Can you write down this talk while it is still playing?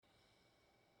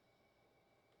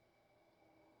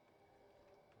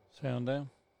Sound down.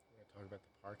 We're going to talk about the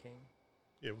parking.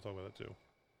 Yeah, we'll talk about that too.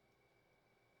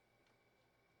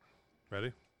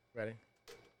 Ready? Ready?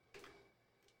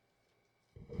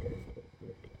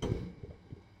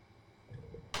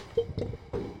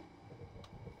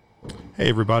 Hey,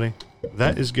 everybody.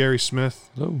 That is Gary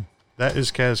Smith. Hello. That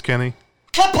is Kaz Kenny.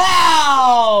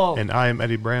 Kapow! And I am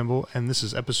Eddie Bramble, and this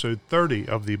is episode 30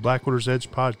 of the Blackwater's Edge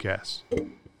podcast.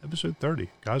 Episode 30.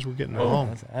 Guys, we're getting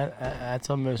along.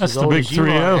 That's almost That's as the old big as you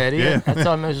 3-0. are, Eddie. Yeah. That's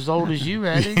almost as old as you,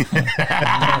 Eddie.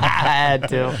 I had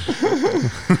to. All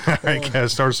right, Kaz,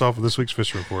 start us off with this week's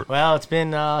fishing report. Well, it's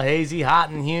been hazy,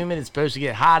 hot, and humid. It's supposed to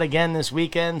get hot again this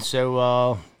weekend,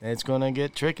 so it's going to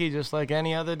get tricky just like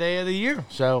any other day of the year.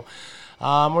 So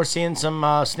we're seeing some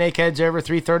snakeheads over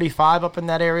 335 up in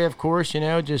that area, of course. You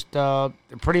know, just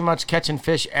pretty much catching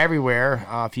fish everywhere.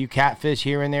 A few catfish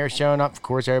here and there showing up. Of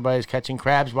course, everybody's catching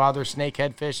crabs while they're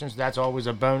snakehead fishing, so that's always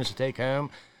a bonus to take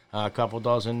home. A couple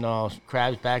dozen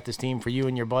crabs back to steam for you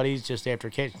and your buddies just after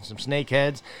catching some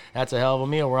snakeheads. That's a hell of a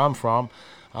meal where I'm from.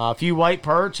 A few white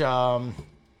perch, a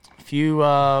few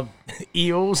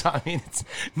eels. I mean, it's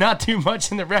not too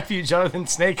much in the refuge other than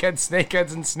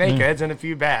snakeheads, and a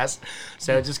few bass.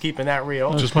 So just keeping that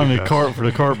real. Just plenty of carp for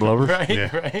the carp lovers.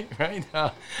 Right.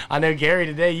 I know, Gary,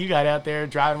 today you got out there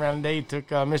driving around today. You took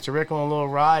Mr. Rick on a little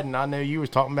ride, and I know you was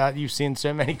talking about you've seen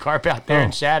so many carp out there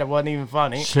in shad, it wasn't even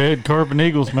funny. Shad, carp, and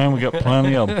eagles, man. We got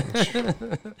plenty of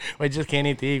them. We just can't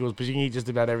eat the eagles, but you can eat just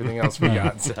about everything else we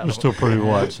got. So. They're still pretty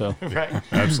white, so. Right.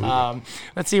 Absolutely.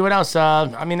 Let's see what else.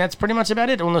 I mean, that's pretty much about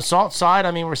it. On the salt side,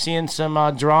 I mean, we're seeing some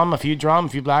a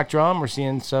few black drum. We're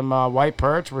seeing some white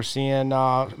perch. We're seeing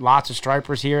lots of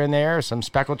stripers here and there, some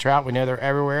speckled trout. We know they're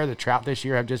everywhere. The trout this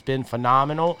year have just been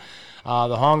phenomenal.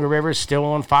 The Hunger River is still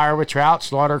on fire with trout.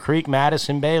 Slaughter Creek,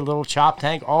 Madison Bay, Little Chop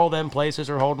Tank, all them places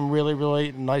are holding really,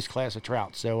 really nice class of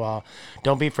trout. So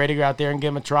don't be afraid to go out there and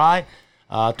give them a try.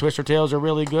 Twister tails are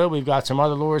really good. We've got some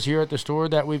other lures here at the store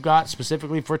that we've got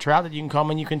specifically for trout that you can come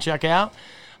and you can check out.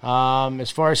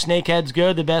 As far as snakeheads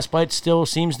go, the best bite still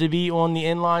seems to be on the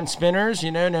inline spinners,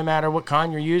 you know, no matter what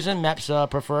kind you're using.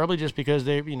 MEPS preferably, just because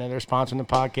they're sponsoring the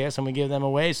podcast and we give them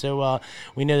away. So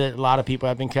we know that a lot of people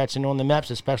have been catching on the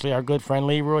MEPS, especially our good friend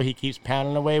Leroy. He keeps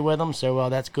pounding away with them. So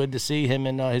that's good to see him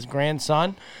and his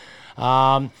grandson.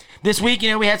 This week,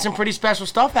 we had some pretty special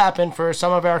stuff happen for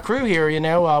some of our crew here.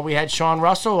 We had Sean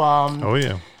Russell. Oh,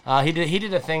 yeah. He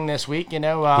did a thing this week, With his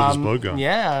blowgun.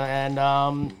 Yeah,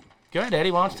 and go ahead,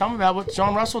 Eddie. Why don't you tell me about what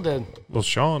Sean Russell did? Well,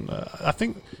 Sean, I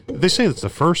think they say it's the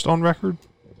first on record.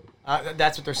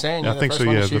 That's what they're saying. I think so,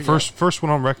 yeah. The first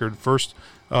one on record, first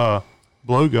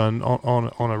blowgun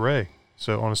on a ray.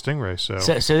 So on a Stingray, so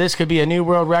this could be a new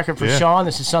world record for Sean.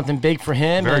 This is something big for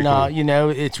him, Very and cool.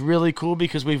 it's really cool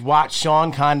because we've watched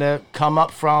Sean kind of come up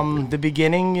from the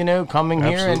beginning, coming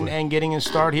Absolutely. here and getting his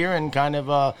start here, and kind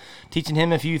of teaching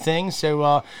him a few things.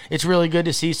 So it's really good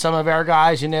to see some of our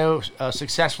guys,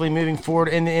 successfully moving forward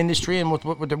in the industry and with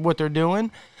what they're doing.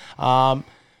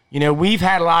 We've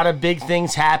had a lot of big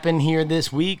things happen here this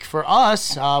week for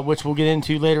us, which we'll get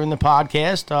into later in the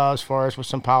podcast, as far as with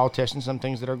some politicians, some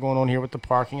things that are going on here with the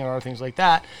parking and other things like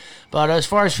that. But as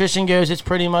far as fishing goes, it's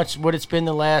pretty much what it's been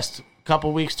the last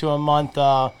couple weeks to a month,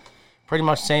 pretty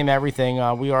much same everything.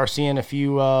 We are seeing a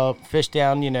few fish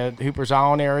down, the Hooper's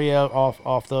Island area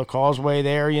off the causeway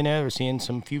there, We're seeing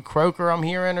some few croaker I'm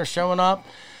hearing are showing up.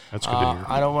 That's good to hear.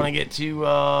 I don't want to get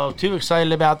too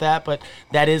excited about that, but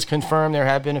that is confirmed. There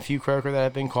have been a few croaker that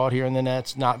have been caught here in the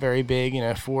nets. Not very big,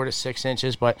 4 to 6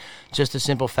 inches, but just a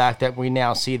simple fact that we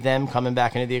now see them coming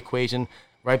back into the equation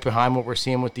right behind what we're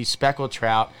seeing with these speckled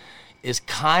trout is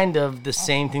kind of the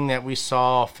same thing that we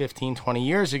saw 15, 20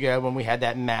 years ago when we had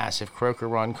that massive croaker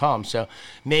run come. So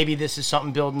maybe this is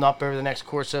something building up over the next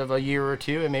course of a year or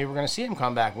two, and maybe we're going to see them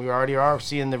come back. We already are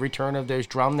seeing the return of those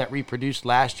drum that reproduced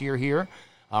last year here.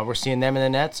 We're seeing them in the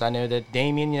nets. I know that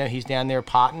Damien, he's down there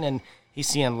potting, and he's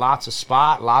seeing lots of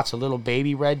spot, lots of little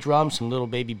baby red drum, some little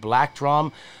baby black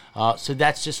drum. So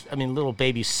that's just, little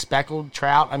baby speckled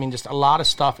trout. Just a lot of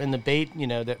stuff in the bait,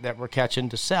 that we're catching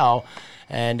to sell.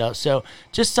 And so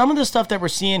just some of the stuff that we're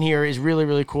seeing here is really,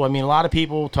 really cool. A lot of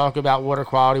people talk about water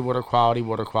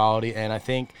quality, and I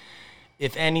think,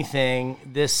 if anything,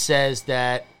 this says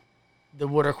that the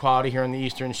water quality here on the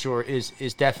Eastern Shore is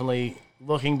definitely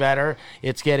looking better.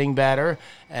 It's getting better,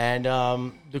 and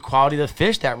the quality of the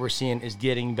fish that we're seeing is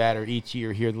getting better each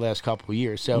year here the last couple of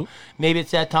years. So maybe it's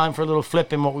that time for a little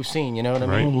flip in what we've seen. You know what I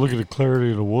mean? Look at the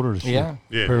clarity of the water this year.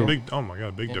 Yeah, big. Oh my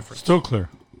God, big difference. Still clear.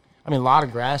 I mean, a lot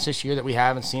of grass this year that we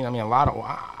haven't seen. I mean,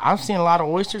 I've seen a lot of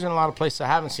oysters in a lot of places I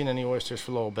haven't seen any oysters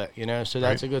for a little bit, so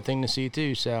that's a good thing to see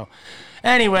too. So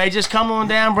anyway, just come on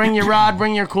down, bring your rod,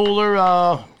 bring your cooler,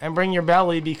 and bring your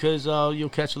belly, because you'll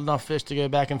catch enough fish to go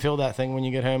back and fill that thing when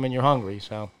you get home and you're hungry.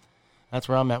 So that's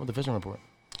where I'm at with the fishing report.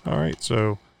 All right,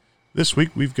 so this week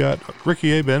we've got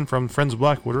Ricky Aben from Friends of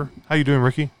Blackwater. How you doing,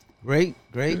 Ricky? Great.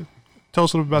 Tell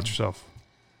us a little bit about yourself.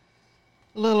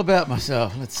 A little about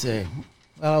myself. Let's see.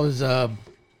 Well, I was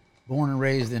born and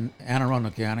raised in Anne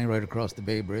Arundel County, right across the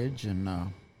Bay Bridge, and I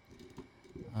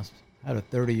had a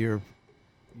 30-year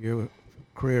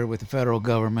career with the federal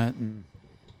government.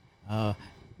 And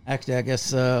actually, I guess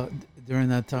during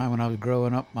that time when I was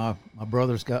growing up, my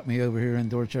brothers got me over here in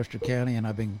Dorchester County, and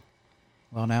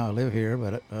now I live here,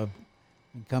 but I've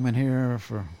been coming here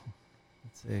for,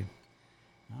 let's see,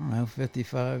 I don't know,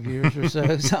 55 years or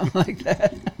so, something like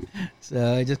that.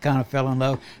 So I just kind of fell in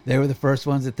love. They were the first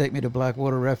ones to take me to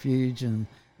Blackwater Refuge, and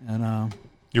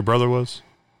Your brother was?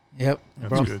 Yep,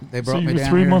 That's they So brought you me were down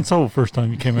 3 here. months old first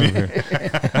time you came over here.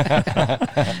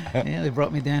 Yeah, they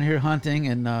brought me down here hunting,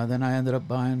 and then I ended up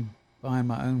buying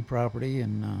my own property,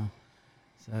 and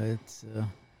so it's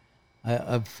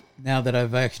I've now that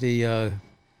I've actually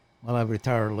I've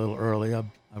retired a little early. I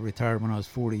retired when I was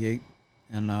 48,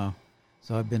 and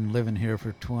so I've been living here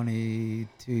for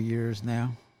 22 years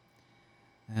now,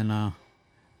 and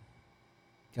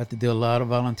got to do a lot of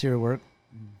volunteer work.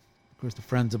 Of course, the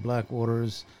Friends of Blackwater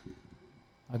is,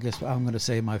 I guess I'm going to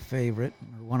say, my favorite,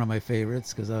 or one of my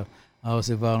favorites, because I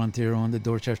also volunteer on the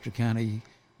Dorchester County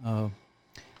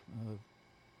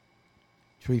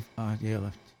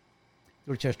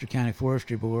Dorchester County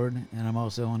Forestry Board, and I'm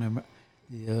also on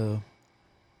the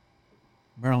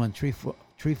Maryland Tree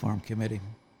Farm Committee.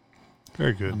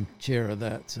 Very good. I'm chair of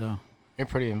that, so You're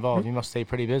pretty involved. You must stay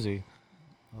pretty busy.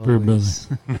 Very always.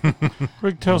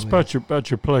 Rick, tell us about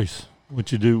your place,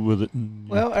 what you do with it. And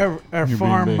Well, our Your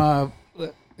farm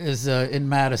is in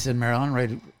Madison, Maryland. Right,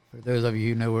 for those of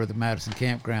you who know where the Madison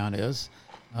Campground is,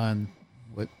 and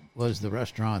what was the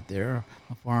restaurant there.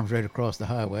 My farm's right across the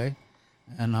highway,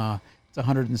 and it's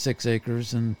 106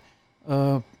 acres, and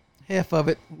half of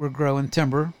it we're growing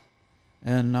timber,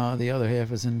 and the other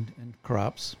half is in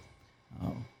crops,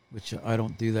 which I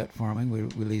don't do that farming. We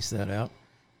lease that out,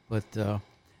 but.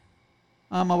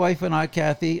 My wife and I,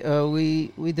 Kathy,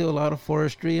 we do a lot of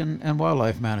forestry and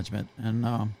wildlife management,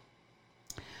 and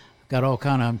got all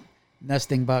kind of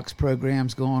nesting box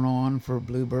programs going on for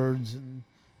bluebirds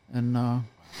and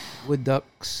wood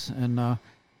ducks, and so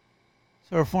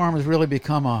our farm has really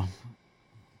become a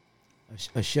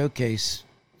showcase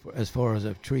as far as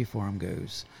a tree farm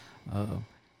goes.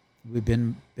 We've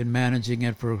been managing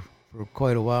it for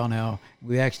quite a while now.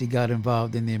 We actually got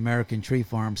involved in the American Tree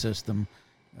Farm System.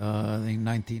 I think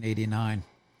 1989.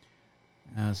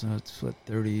 So it's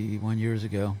 31 years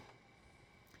ago.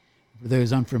 For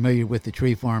those unfamiliar with the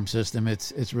tree farm system,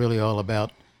 it's really all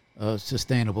about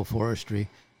sustainable forestry.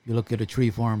 If you look at a tree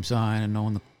farm sign, and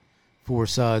on the four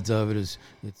sides of it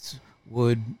it's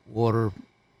wood, water,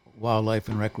 wildlife,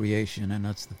 and recreation, and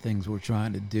that's the things we're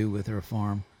trying to do with our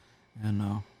farm. And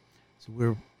so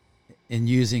we're in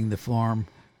using the farm.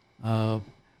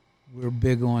 We're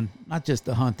big on not just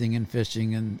the hunting and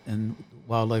fishing and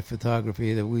wildlife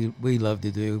photography that we love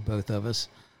to do, both of us,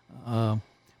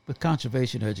 but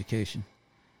conservation education.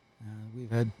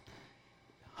 We've had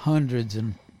hundreds,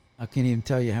 and I can't even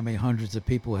tell you how many hundreds of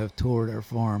people have toured our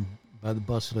farm by the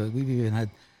busload. We've even had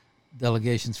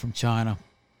delegations from China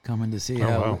coming to see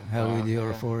how we do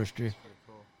our forestry.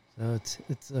 So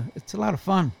it's a lot of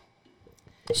fun.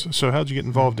 So how'd you get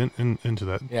involved into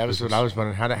that? Yeah, that was what I was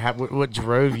wondering. What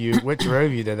drove you? What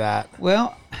drove you to that?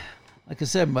 Well, like I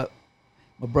said, my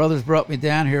brothers brought me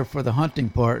down here for the hunting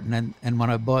part, and when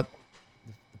I bought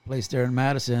the place there in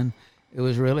Madison, it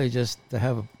was really just to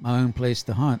have my own place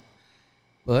to hunt.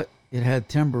 But it had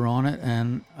timber on it,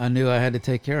 and I knew I had to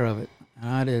take care of it. And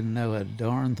I didn't know a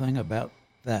darn thing about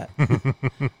that.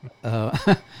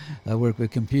 I worked with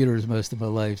computers most of my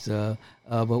life, so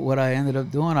but what I ended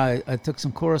up doing, I took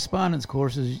some correspondence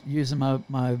courses using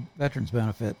my veterans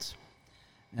benefits,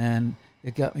 and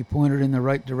it got me pointed in the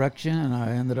right direction, and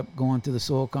I ended up going to the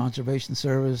Soil Conservation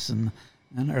Service and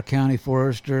our county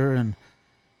forester, and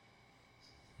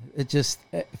it just,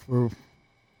 for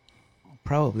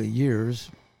probably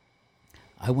years,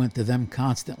 I went to them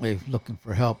constantly looking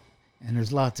for help. And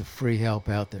there's lots of free help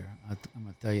out there. I'm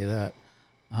going to tell you that.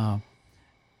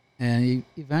 And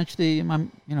eventually,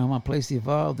 my place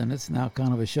evolved, and it's now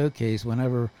kind of a showcase.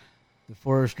 Whenever the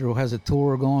forester has a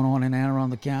tour going on in Anne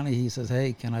Arundel County, he says,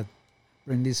 "Hey, can I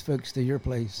bring these folks to your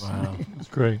place. Wow. That's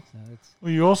great. So it's,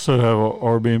 Well, you also have a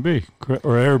Airbnb, correct?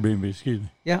 Or Airbnb, excuse me.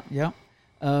 yeah.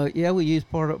 We use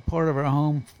part of our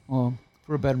home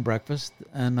for a bed and breakfast,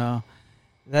 and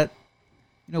that,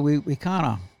 we kind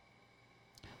of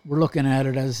we're looking at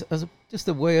it as just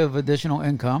a way of additional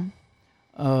income.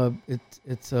 It's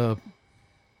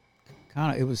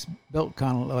it was built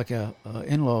kind of like a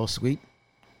in-law suite,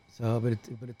 so but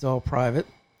it's all private.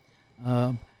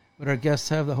 But our guests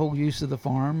have the whole use of the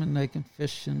farm, and they can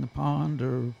fish in the pond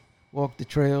or walk the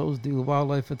trails, do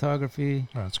wildlife photography.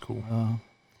 Oh, that's cool.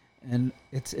 And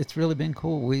it's really been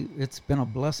cool. It's been a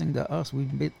blessing to us.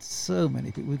 We've met so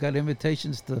many people. We got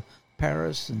invitations to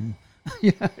Paris, and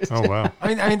Oh, wow.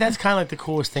 I mean that's kind of like the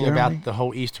coolest thing Germany. about the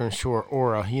whole Eastern Shore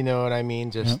aura. You know what I mean?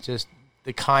 Just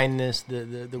the kindness,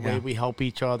 the way we help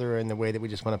each other, and the way that we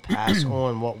just want to pass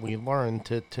on what we learn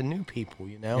to new people.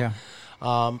 Yeah.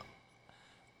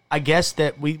 I guess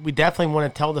that we definitely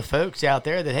want to tell the folks out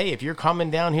there that, hey, if you're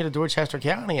coming down here to Dorchester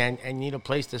County and need a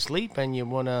place to sleep, and you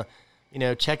want to,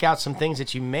 check out some things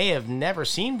that you may have never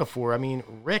seen before. I mean,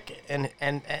 Rick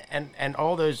and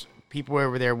all those people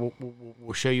over there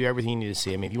will show you everything you need to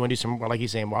see. I mean, if you want to do some, like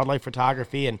he's saying, wildlife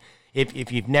photography, and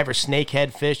if you've never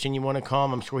snakehead fished and you want to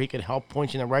come, I'm sure he could help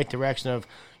point you in the right direction of,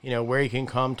 where you can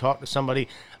come talk to somebody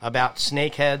about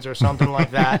snakeheads or something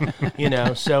like that,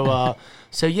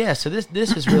 So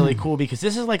this is really cool, because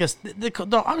this is like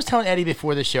I was telling Eddie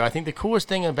before the show, I think the coolest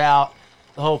thing about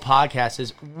the whole podcast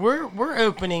is we're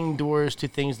opening doors to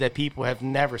things that people have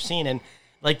never seen. And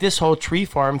like this whole tree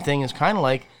farm thing is kind of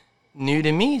like new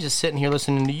to me, just sitting here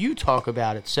listening to you talk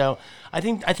about it. So I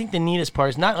think the neatest part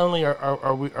is not only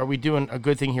are we doing a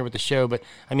good thing here with the show, but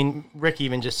I mean, Rick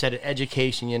even just said it,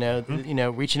 education,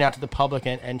 reaching out to the public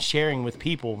and sharing with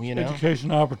people,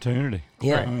 Education opportunity.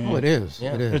 Yeah. I mean, It is.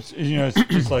 Yeah. It is. It's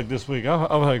just like this week.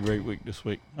 I've had a great week this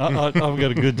week. I've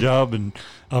got a good job, and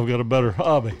I've got a better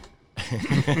hobby.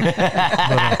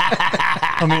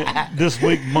 This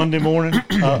week, Monday morning,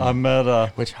 I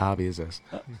met Which hobby is this?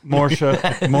 Marcia,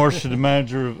 the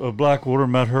manager of Blackwater.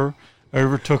 Met her. I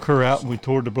overtook her out, and we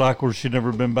toured the Blackwater. She'd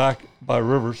never been back by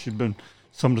river. She'd been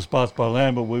some of the spots by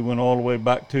land, but we went all the way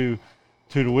back to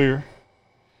the weir.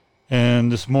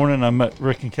 And this morning, I met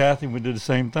Rick and Kathy, and we did the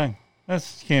same thing. You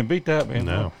can't beat that, man.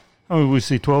 No. I mean, we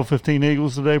see 12, 15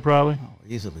 eagles a day, probably. Oh,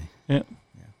 easily. Yeah.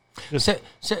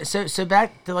 So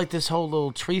back to like this whole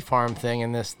little tree farm thing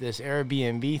and this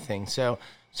Airbnb thing. So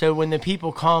when the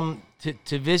people come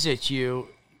to visit you,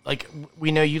 like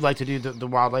we know you like to do the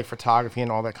wildlife photography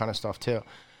and all that kind of stuff too.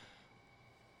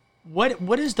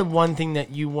 What is the one thing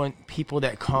that you want people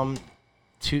that come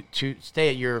to stay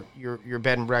at your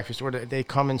bed and breakfast, or they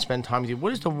come and spend time with you?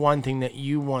 What is the one thing that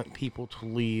you want people to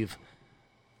leave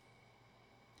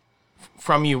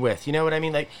from you with? You know what I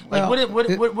mean? Like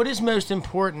what is most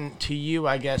important to you,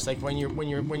 I guess, like when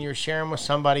you're sharing with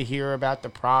somebody here about the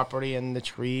property and the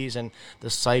trees and the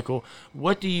cycle,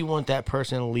 what do you want that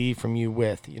person to leave from you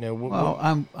with?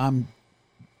 I'm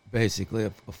basically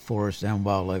a forest and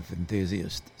wildlife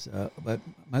enthusiast, but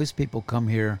most people come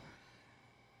here,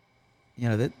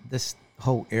 this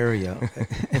whole area,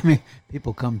 I mean,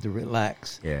 people come to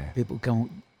relax. Yeah. People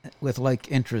come with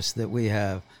like interests that we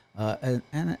have.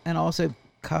 And also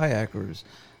kayakers,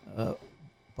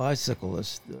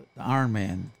 bicyclists, the Iron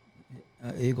Man,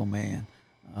 Eagle Man.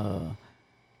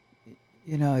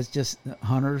 It's just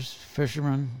hunters,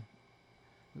 fishermen.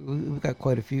 We've got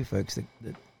quite a few folks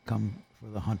that come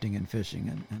for the hunting and fishing,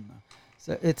 and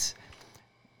so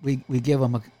we give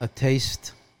them a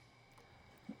taste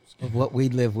of what we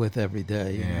live with every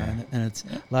day. And it's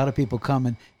a lot of people come,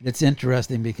 and it's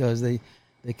interesting because they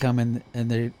come in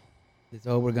and it's,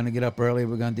 we're going to get up early.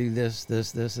 We're going to do this,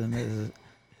 and this.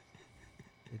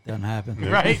 It doesn't happen.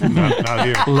 Right. Not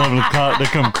here. 11 o'clock, they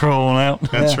come crawling out.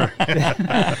 That's right.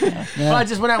 Well, I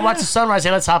just went out and watched the sunrise.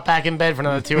 Say, let's hop back in bed for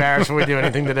another 2 hours before we do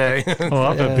anything today. Well,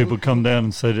 I've had people come down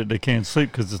and say that they can't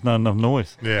sleep because there's not enough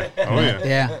noise. Yeah. Oh,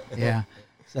 yeah. Yeah.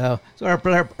 So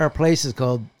our place is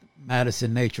called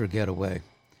Madison Nature Getaway,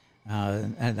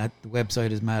 and the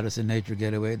website is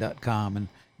madisonnaturegetaway.com, and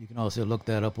you can also look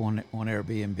that up on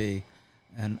Airbnb,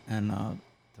 and to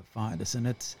find us.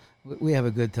 And we have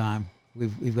a good time.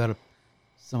 We've got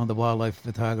some of the wildlife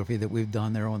photography that we've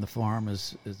done there on the farm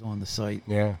is on the site.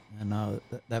 Yeah. And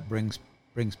that brings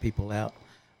people out.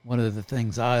 One of the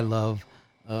things I love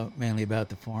mainly about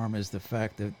the farm is the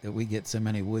fact that we get so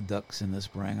many wood ducks in the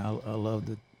spring. I love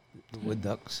the wood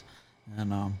ducks,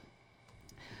 and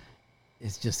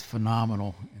it's just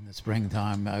phenomenal in the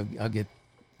springtime. I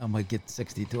might get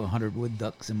 60 to 100 wood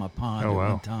ducks in my pond at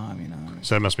one time.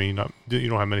 So that must mean you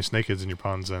don't have many snakeheads in your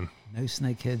ponds then. No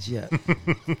snakeheads yet.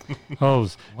 Oh,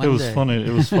 it One was day. funny.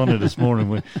 It was funny this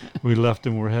morning. We left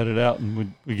and we're headed out,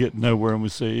 and we get nowhere, and we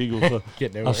see eagles. So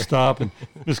Get I nowhere. stop, and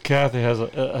Miss Kathy has a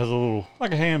little,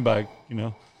 like a handbag,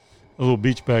 a little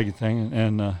beach baggy thing,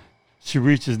 and she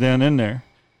reaches down in there,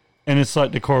 and it's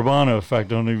like the Carbano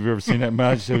effect. I don't know if you've ever seen that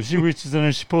magic show. She reaches in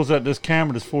and she pulls out this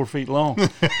camera that's 4 feet long.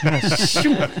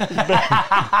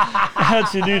 How'd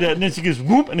she do that? And then she goes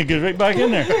whoop, and it goes right back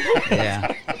in there.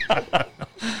 Yeah.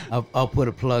 I'll put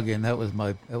a plug in. That was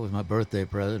my birthday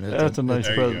present. That's a nice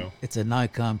There you present. go. It's a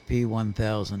Nikon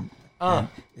P1000. Oh.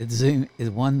 And it's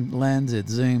one lens. It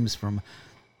zooms from,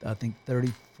 I think,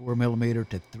 34 millimeter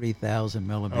to 3,000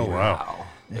 millimeter. Oh, wow.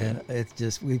 And it's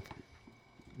just we've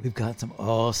got some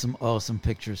awesome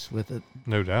pictures with it.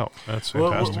 No doubt. That's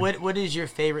fantastic. What is your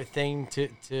favorite thing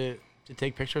to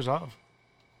take pictures of?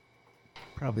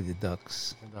 Probably the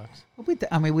ducks. The ducks. But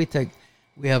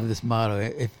we have this motto: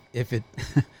 if it,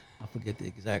 I forget the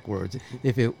exact words.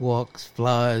 If it walks,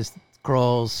 flies,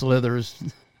 crawls, slithers,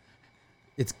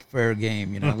 it's fair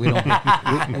game. We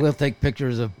don't. We'll take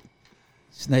pictures of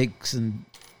snakes and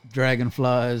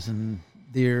dragonflies and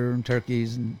deer and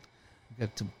turkeys, and we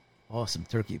got some awesome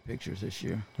turkey pictures this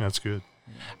year. That's good.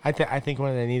 I think one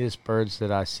of the neatest birds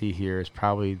that I see here is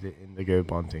probably the indigo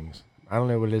buntings. I don't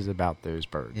know what it is about those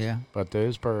birds. Yeah. But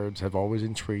those birds have always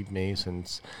intrigued me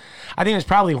since, I think it was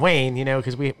probably Wayne,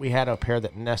 because we had a pair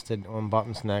that nested on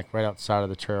Button's Neck right outside of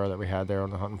the trail that we had there on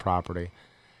the hunting property.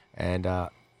 And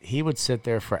he would sit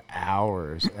there for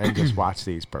hours and just watch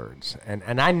these birds.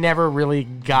 And I never really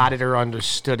got it or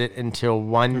understood it until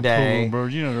one They're cool day. little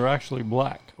birds. They're actually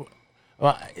black.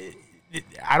 Well,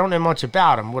 I don't know much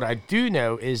about him. What I do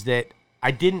know is that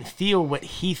I didn't feel what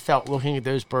he felt looking at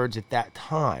those birds at that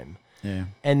time. Yeah.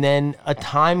 And then a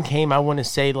time came, I want to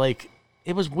say, like,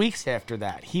 it was weeks after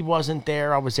that. He wasn't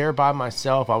there. I was there by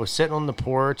myself. I was sitting on the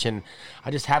porch, and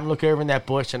I just happened to look over in that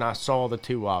bush, and I saw the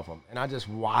two of them. And I just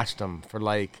watched them for,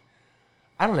 like,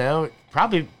 I don't know,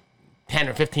 probably 10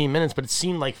 or 15 minutes, but it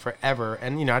seemed like forever.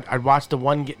 And, I'd watch the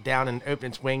one get down and open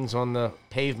its wings on the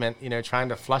pavement, trying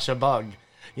to flush a bug,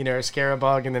 or scare a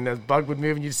bug. And then the bug would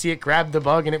move, and you'd see it grab the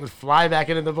bug, and it would fly back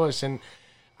into the bush. And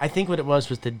I think what it was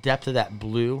the depth of that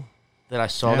blue that I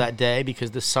saw that day,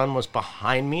 because the sun was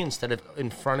behind me instead of in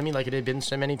front of me like it had been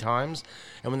so many times.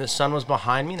 And when the sun was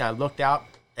behind me and I looked out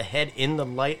ahead in the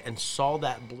light and saw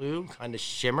that blue kind of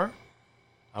shimmer,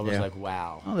 I was like,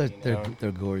 wow. Oh,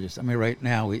 they're gorgeous. I mean, right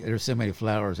now there's so many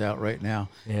flowers out right now.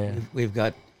 Yeah. We've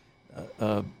got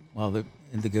the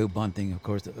indigo bunting, of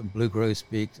course, the blue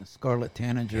grosbeaks, and scarlet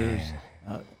tanagers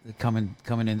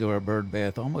coming into our bird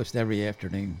bath almost every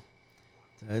afternoon.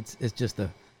 So it's just a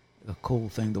cool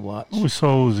thing to watch. What we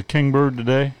saw was a kingbird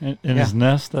today in his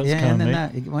nest. That's kind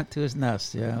of neat. He went to his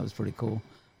nest. Yeah, it was pretty cool.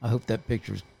 I hope that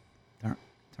picture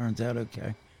turns out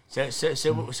okay.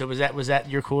 So was that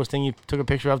your coolest thing you took a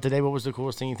picture of today? What was the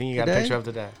coolest thing you think you got a Today? picture of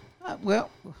today?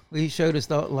 Well, he showed us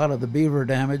a lot of the beaver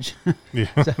damage. Yeah.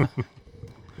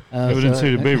 we didn't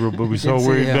see the beaver, but we saw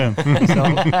where he'd been.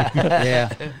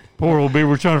 Yeah. Poor old beaver.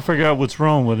 We're trying to figure out what's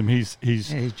wrong with him. He's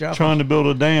dropping. trying to build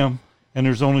a dam, and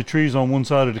there's only trees on one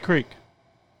side of the creek.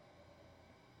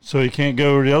 So he can't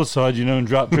go over the other side, and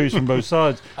drop trees from both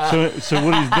sides. So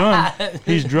what he's done,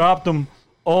 he's dropped them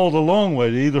all the long way.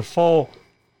 They either fall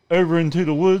over into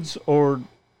the woods or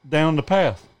down the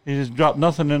path. He just dropped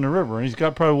nothing in the river, and he's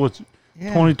got probably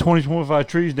 25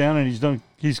 trees down, and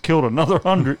he's killed another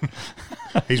 100.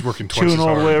 He's working twice chewing as all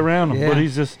hard. the way around them. Yeah. But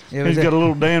he's It was got a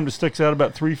little dam that sticks out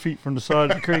about 3 feet from the side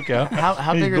of the creek out. How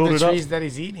He's big are built the it up. trees that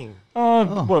he's eating?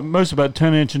 Most about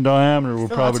 10-inch in diameter were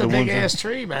Still, probably that's a the ones. big that- ass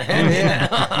tree,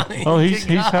 man. Oh, he's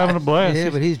having a blast. Yeah,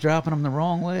 but he's dropping them the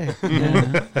wrong way.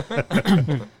 Yeah.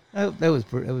 that was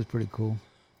pretty cool.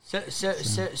 So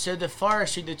the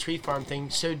forestry, the tree farm thing.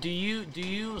 So do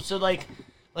you so like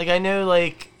I know,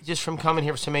 like, just from coming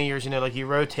here for so many years, like you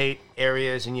rotate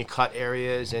areas and you cut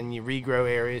areas and you regrow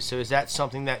areas. So is that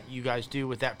something that you guys do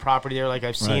with that property there? Like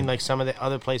I've seen Right. like some of the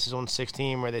other places on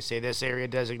 16 where they say this area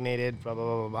designated, blah blah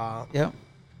blah blah blah.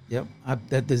 Yep.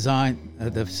 That design,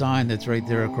 the sign that's right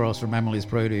there across from Emily's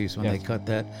Produce, when Yes. they cut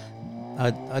that,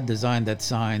 I designed that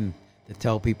sign to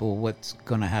tell people what's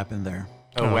going to happen there.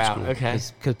 Oh, Oh, that's wow. cool. Okay.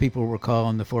 Because people were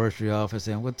calling the forestry office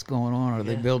saying, "What's going on? Are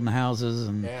they building houses?"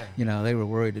 And Yeah. they were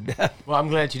worried to death. Well, I'm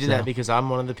glad you did that So- because I'm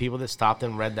one of the people that stopped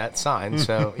and read that sign.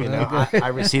 So, I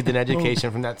received an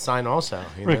education from that sign also.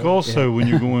 Rick, also, when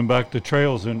you're going back to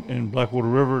trails in Blackwater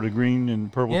River, the green and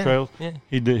purple Yeah, trails, yeah.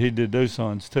 he did those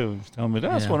signs too. He was telling me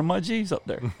that's Yeah. one of my G's up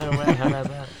there. Oh, wow, how about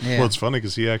that? Yeah. Well, it's funny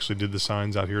because he actually did the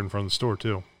signs out here in front of the store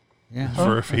too. yeah.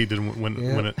 For if he didn't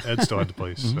when Ed still had the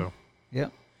place. Mm-hmm. So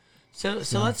Yep. So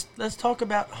let's talk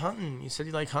about hunting. You said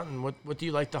you like hunting. What do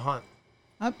you like to hunt?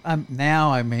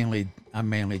 I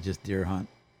mainly just deer hunt.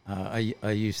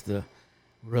 I used to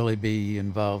really be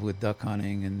involved with duck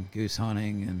hunting and goose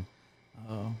hunting,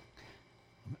 and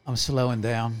I'm slowing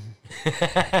down.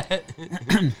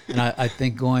 And I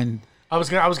think going. I was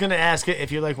gonna ask it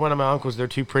if you're like one of my uncles. They're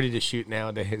too pretty to shoot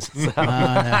nowadays. So. No.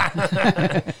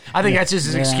 I think that's just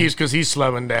his excuse because he's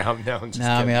slowing down. No, I'm just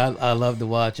I kidding. mean, I love to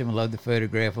watch them. I love to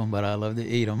photograph them, but I love to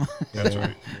eat them. That's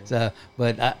right. So,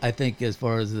 but I think as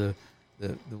far as the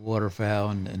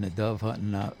waterfowl and the dove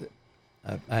hunting,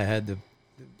 I had the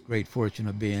great fortune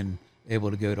of being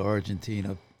able to go to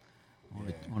Argentina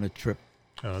on a trip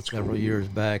Oh, that's several cool. years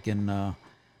back, and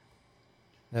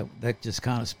that just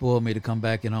kind of spoiled me to come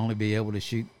back and only be able to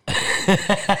shoot Yeah,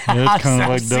 it's kind of I've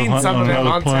like seen dove some hunting of on them another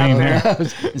hunts out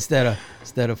plane. there. instead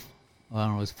of I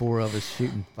don't know, it was 4 of us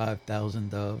shooting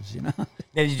 5,000 doves. You know, Now,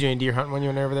 did you do any deer hunting when you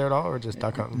were over there at all, or just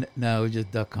duck hunting? No,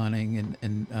 just duck hunting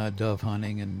and dove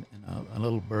hunting and a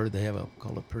little bird they have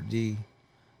called a perdue,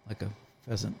 like a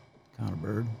pheasant kind of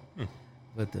bird.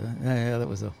 But yeah, that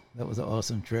was an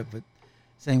awesome trip. But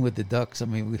same with the ducks. I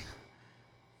mean, we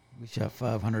shot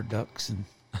 500 ducks in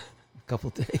a couple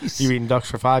days. You eating ducks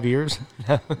for 5 years?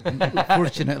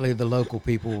 Fortunately, the local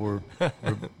people were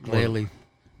gladly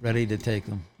ready to take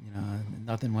them. You know,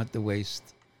 nothing went to waste.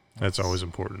 That's always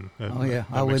important. That, Oh yeah,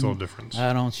 that makes all the difference.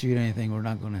 I don't shoot anything. We're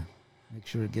not going to make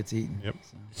sure it gets eaten. Yep.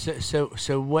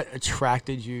 So what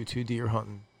attracted you to deer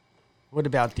hunting? What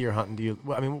about deer hunting do you?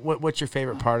 I mean, what's your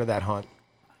favorite part of that hunt?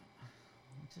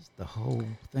 Just the whole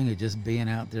thing of just being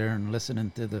out there and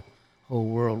listening to the whole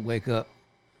world wake up.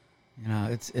 You know,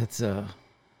 it's That's a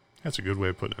good way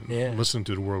of putting it. Yeah. Listen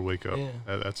to the world wake up. Yeah.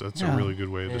 That's Yeah. a really good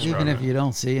way of Yeah. describing even if it. you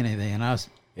don't see anything. And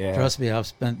Yeah. trust me, I've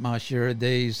spent my share of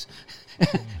days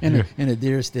in a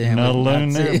deer stand. Not with alone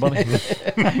there, seeing- buddy.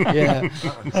 Yeah.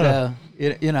 So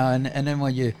you know, and then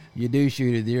when you do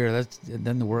shoot a deer,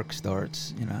 then the work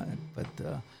starts. You know, but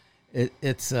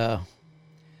it's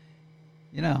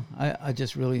you know, I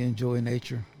just really enjoy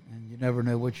nature, and you never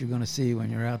know what you're going to see when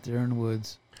you're out there in the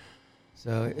woods.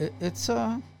 So it's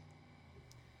you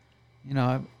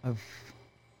know,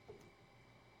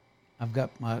 I've got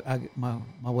my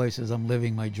wife says I'm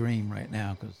living my dream right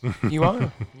now because. You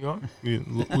are. You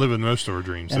live in most of our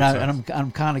dreams. And, That's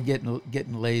I'm kind of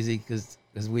getting lazy because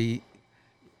we,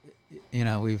 you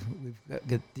know, we've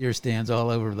got deer stands all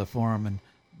over the farm, and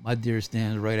my deer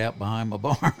stand is right out behind my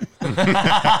barn.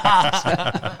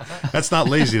 that's not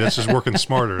lazy. That's just working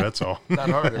smarter. That's all. Not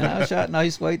hard. And I shot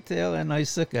nice whitetail and nice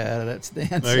sucker out of that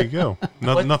stand. There you go.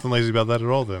 Nothing lazy about that at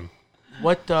all. Then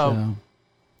What So,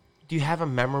 do you have a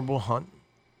memorable hunt?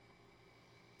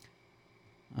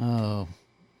 oh,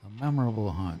 a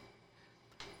memorable hunt.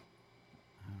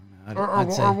 I don't know.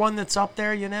 I'd say, Or one that's up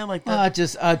there, you know, like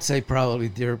that? I'd say probably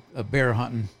bear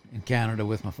hunting in Canada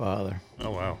with my father.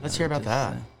 oh wow. Let's hear about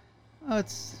that. Oh,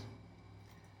 it's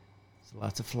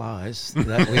lots of flies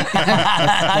that week.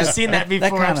 I've seen that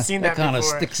before. That I've seen that kind of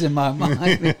before. sticks in my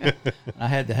mind. I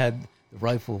had to have the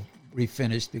rifle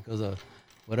refinished because of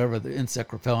whatever the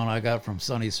insect repellent I got from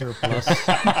Sunny Surplus.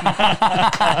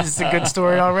 This is a good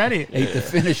story already. Ate the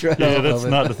finish right Yeah, off that's of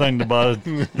it. not the thing to buy a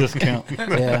discount.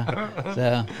 Yeah,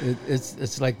 so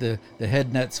it's like the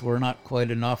head nets were not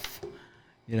quite enough.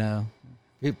 You know,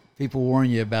 people warn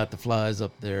you about the flies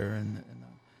up there,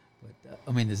 but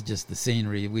I mean it's just the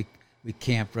scenery. We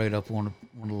camped right up on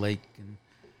a lake, and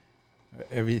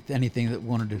anything that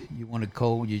you wanted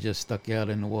cold, you just stuck out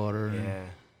in the water. And, Yeah.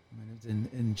 I mean, it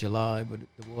was in July, but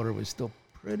the water was still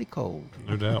pretty cold.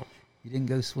 No doubt. You didn't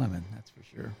go swimming, that's for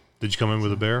sure. Did you come in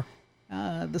with a bear?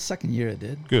 The second year I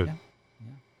did. Good.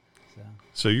 Yeah.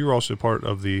 So you're also part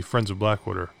of the Friends of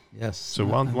Blackwater. Yes. So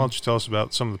why don't you tell us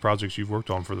about some of the projects you've worked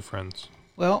on for the Friends?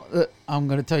 Well, I'm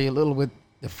going to tell you a little bit.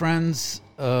 The Friends,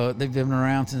 they've been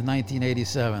around since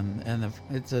 1987, and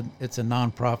it's a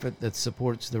nonprofit that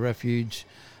supports the refuge.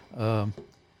 So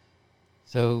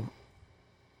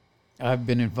I've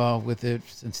been involved with it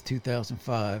since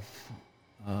 2005.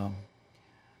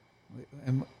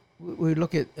 And we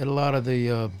look at a lot of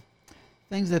the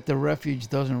things that the refuge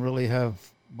doesn't really have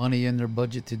money in their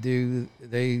budget to do.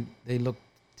 They look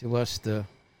to us to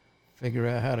figure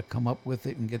out how to come up with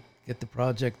it and get the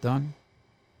project done.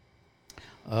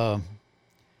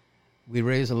 We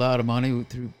raise a lot of money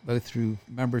both through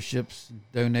memberships, and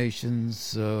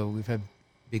donations. We've had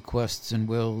bequests and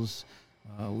wills.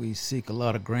 We seek a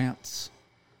lot of grants.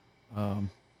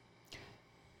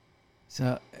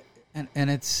 So, and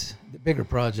it's the bigger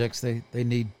projects. They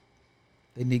need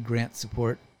grant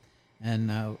support,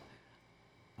 and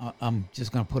I'm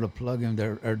just going to put a plug in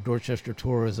there. Our Dorchester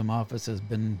Tourism Office has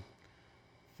been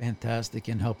fantastic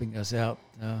in helping us out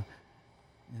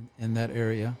in that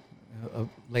area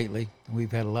lately.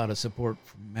 We've had a lot of support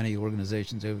from many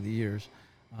organizations over the years.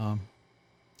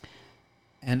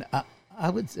 And I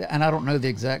would say, and I don't know the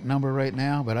exact number right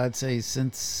now, but I'd say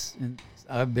since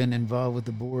I've been involved with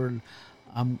the board,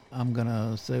 I'm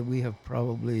gonna say we have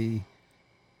probably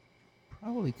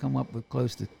come up with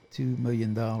close to $2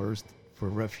 million for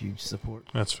refuge support.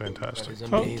 That's fantastic.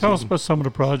 Tell us about some of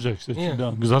the projects that you've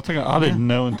done, because I didn't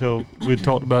know until we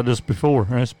talked about this before.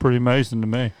 That's pretty amazing to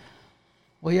me.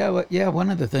 Well, yeah. One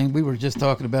of the things we were just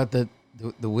talking about, that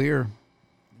the weir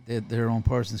that they're on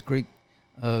Parsons Creek,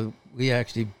 we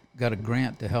actually got a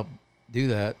grant to help do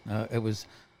that. It was,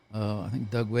 I think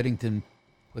Doug Whittington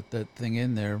put that thing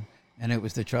in there, and it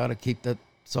was to try to keep that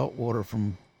salt water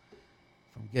from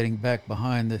getting back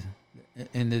behind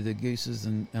into the gooses.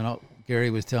 And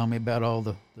Gary was telling me about all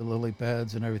the lily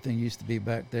pads and everything used to be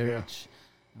back there,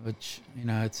 which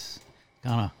it's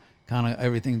kind of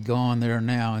everything gone there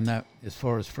now, and that as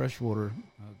far as freshwater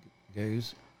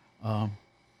goes.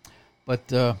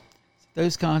 But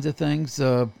those kinds of things.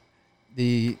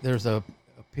 There's a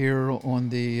pier on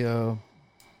the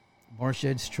Marsh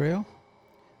Edge Trail.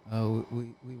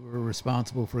 We were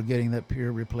responsible for getting that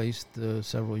pier replaced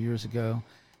several years ago.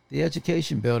 The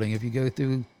education building, if you go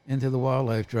through into the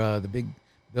Wildlife Drive, the big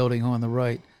building on the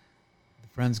right, the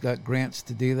Friends got grants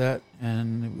to do that,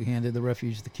 and we handed the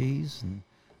refuge the keys. And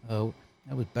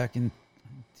that was back in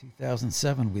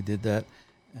 2007 we did that.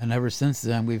 And ever since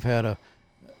then, we've had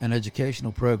an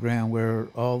educational program where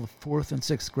all the 4th and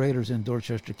 6th graders in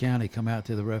Dorchester County come out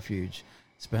to the refuge,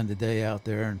 spend the day out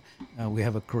there, and we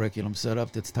have a curriculum set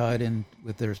up that's tied in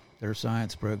with their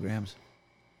science programs.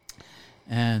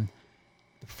 And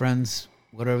the Friends,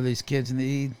 whatever these kids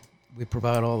need, we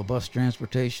provide all the bus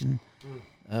transportation.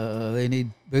 They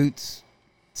need boots,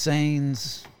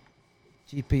 seines,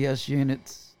 GPS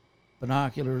units,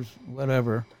 binoculars,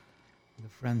 whatever. The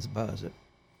Friends buys it.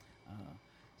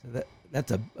 So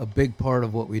that's a big part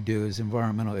of what we do is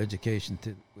environmental education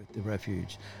with the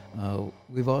refuge.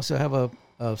 We've also have a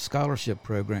scholarship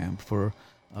program for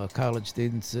college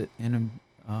students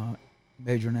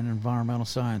majoring in environmental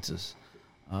sciences.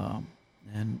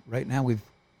 And right now I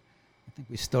think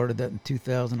we started that in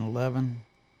 2011,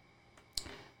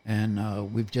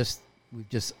 and we've just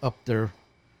upped our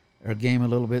game a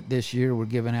little bit this year. We're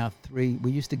giving out 3.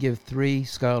 We used to give 3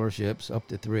 scholarships, up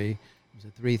to 3. It was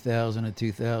a $3,000, a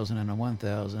 $2,000, and a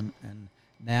 $1,000, and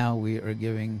now we are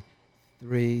giving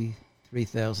 3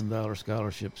 $3,000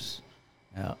 scholarships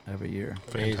out every year.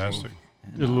 Fantastic.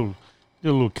 And, Did a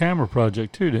little camera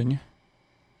project too, didn't you?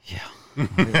 Yeah.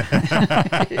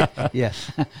 Yeah.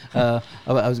 I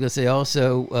was going to say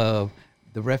also,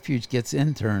 the refuge gets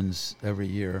interns every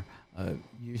year.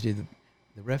 Usually the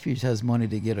refuge has money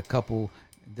to get a couple.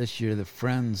 This year the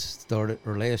Friends started,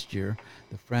 or last year,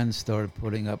 the Friends started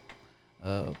putting up,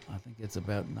 I think it's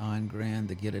about $9,000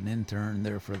 to get an intern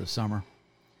there for the summer.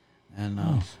 And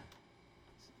Nice.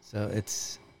 so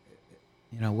it's,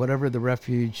 whatever the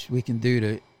refuge we can do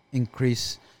to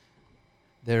increase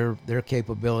their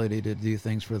capability to do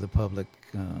things for the public.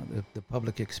 The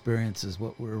public experience is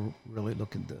what we're really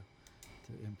looking to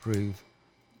improve.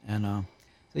 And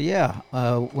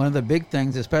one of the big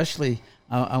things, especially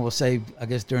I will say, I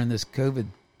guess during this COVID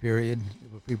period,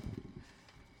 where people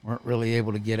weren't really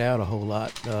able to get out a whole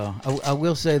lot. I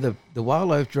will say the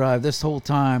Wildlife Drive, this whole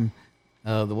time,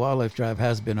 the Wildlife Drive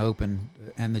has been open,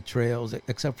 and the trails,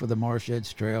 except for the Marsh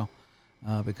Edge Trail,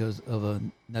 because of a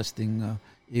nesting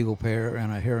eagle pair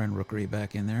and a heron rookery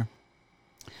back in there.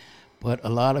 But a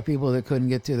lot of people that couldn't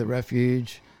get to the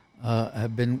refuge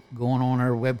have been going on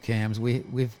our webcams.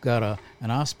 We've got an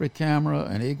osprey camera,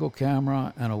 an eagle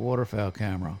camera, and a waterfowl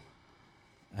camera,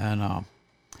 and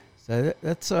so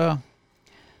that's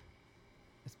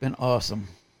it's been awesome.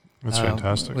 That's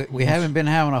fantastic. We haven't been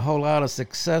having a whole lot of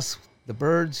success. The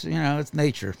birds, it's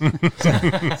nature.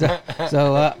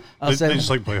 so I'll say they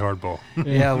just like play hardball.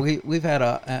 yeah, we've had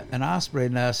an osprey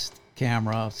nest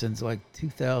camera since like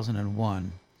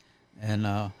 2001, and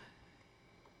a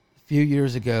few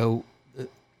years ago,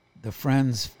 the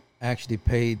Friends actually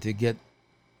paid to get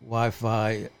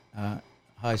Wi-Fi,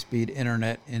 high-speed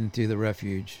internet into the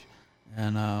refuge,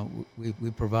 and we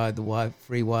provide the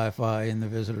free Wi-Fi in the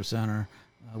visitor center.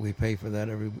 We pay for that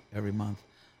every month.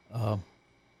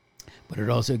 But it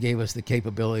also gave us the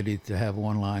capability to have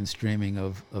online streaming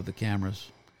of the cameras.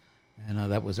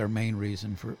 And that was our main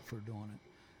reason for doing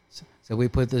it. So we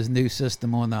put this new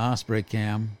system on the Osprey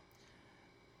cam,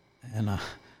 and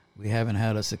we haven't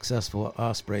had a successful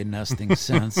osprey nesting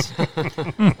since.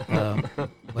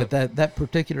 But that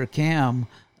particular cam,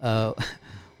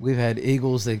 we've had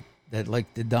eagles that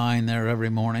like to dine there every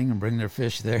morning and bring their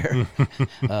fish there.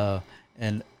 I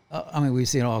mean, we've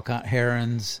seen all kind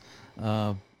herons,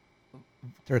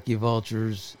 turkey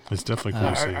vultures. It's definitely cool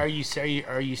to see.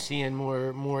 Are you seeing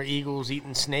more eagles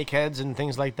eating snakeheads and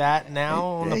things like that now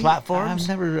on the platforms? I've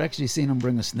never actually seen them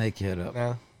bring a snakehead up.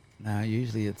 No. No,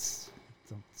 usually it's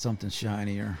something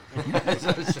shinier.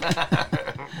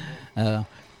 And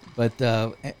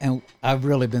I've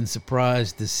really been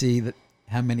surprised to see that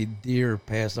how many deer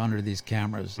pass under these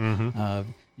cameras.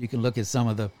 You can look at some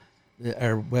of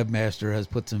our webmaster has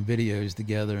put some videos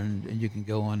together, and you can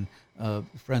go on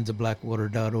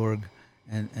friendsofblackwater.org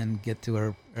and get to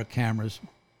our cameras.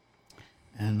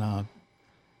 And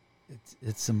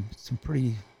it's some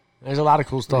pretty. There's a lot of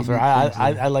cool stuff there.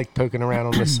 I like poking around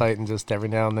on this site and just every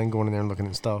now and then going in there and looking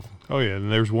at stuff. Oh yeah,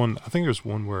 and there's one. I think there's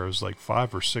one where it was like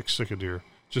 5 or 6 sick deer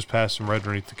just passing right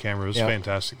underneath the camera. It was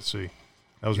fantastic to see.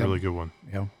 That was a really good one.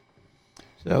 Yeah.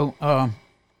 So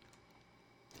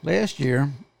last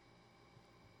year,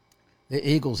 the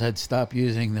Eagles had stopped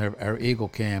using our Eagle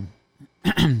Cam,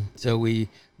 so we've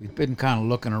been kind of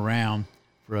looking around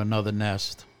for another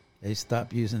nest. They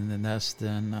stopped using the nest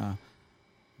in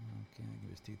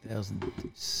it was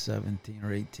 2017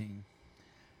 or 18.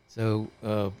 So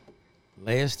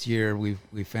last year we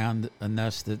found a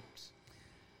nest that's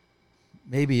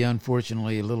maybe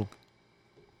unfortunately a little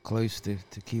close to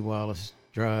Key Wallace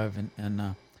Drive,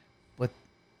 and but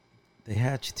they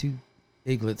hatched 2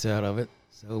 eaglets out of it.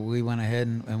 So we went ahead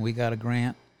and we got a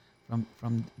grant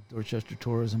from Dorchester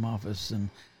Tourism Office, and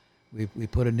we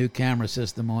put a new camera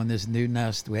system on this new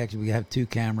nest. We have 2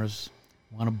 cameras,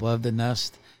 one above the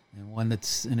nest and one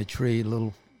that's in a tree a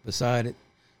little beside it,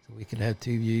 so we could have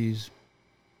 2 views.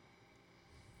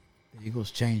 The eagles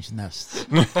changed nests.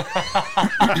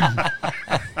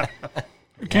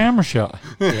 Camera shot.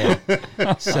 Yeah.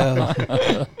 So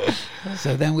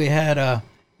then we had a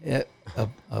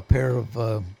pair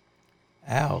of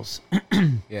owls.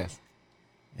 Yes.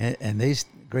 And they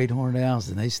great horned owls,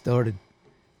 and they started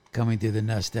coming to the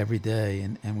nest every day,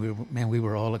 and we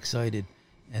were all excited.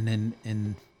 And then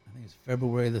in I think it was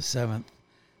February the 7th,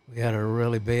 we had a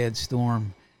really bad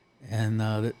storm, and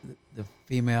the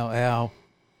female owl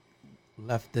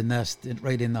left the nest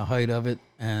right in the height of it,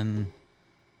 and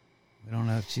we don't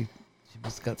know if she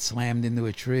just got slammed into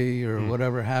a tree or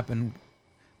whatever happened.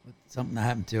 But something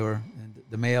happened to her, and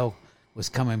the male was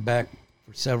coming back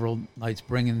for several nights,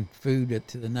 bringing food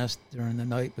to the nest during the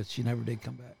night, but she never did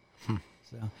come back.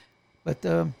 So, but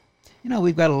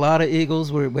we've got a lot of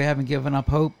eagles. We haven't given up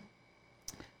hope.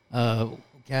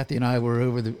 Kathy and I were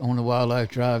over on the Wildlife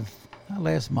Drive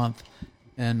last month,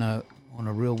 and on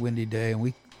a real windy day, and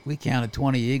we counted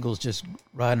 20 eagles just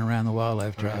riding around the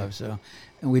Wildlife Drive. So,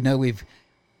 and we know we've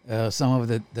some of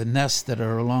the nests that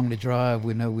are along the drive.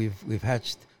 We know we've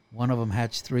hatched. One of them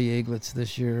hatched 3 eaglets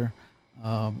this year,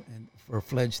 or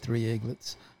fledged 3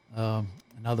 eaglets.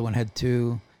 Another one had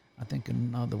 2. I think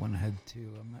another one had 2.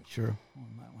 I'm not sure on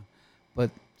that one.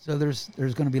 But so there's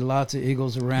going to be lots of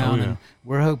eagles around, and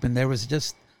we're hoping. There was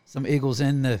just some eagles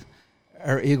in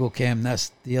our Eagle Cam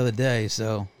nest the other day.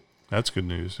 So that's good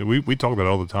news. We talk about it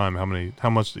all the time, how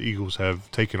much the eagles have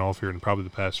taken off here in probably the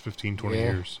past 15, 20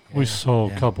 years. We saw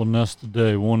a couple nests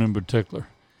today, one in particular.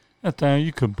 That thing,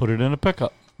 you couldn't put it in a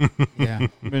pickup. Yeah.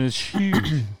 I mean, it's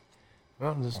huge.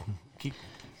 Well, just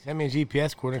send me a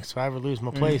GPS coordinate, because if I ever lose my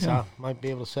place, I might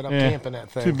be able to set up camp in that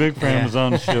thing. Too big for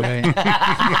Amazon to ship.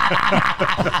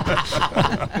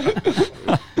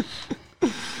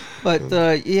 But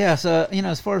so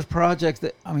as far as projects,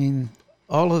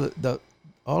 all of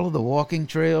the walking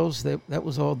trails that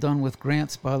was all done with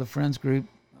grants by the Friends Group.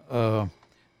 The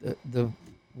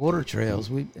water trails,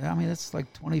 it's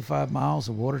like 25 miles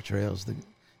of water trails. The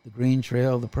green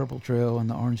trail, the purple trail, and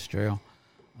the orange trail.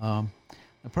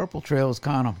 The purple trail is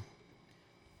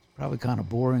probably kind of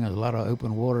boring. There's a lot of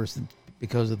open waters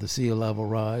because of the sea level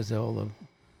rise. The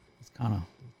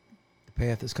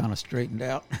path is kind of straightened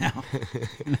out now.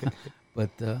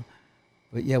 But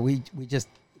yeah, we just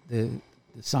the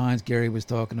signs Gary was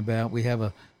talking about. We have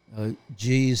a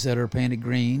G's that are painted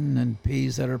green, and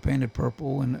P's that are painted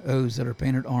purple, and O's that are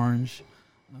painted orange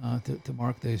to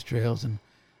mark those trails. And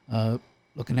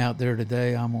looking out there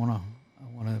today, I want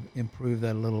to improve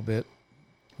that a little bit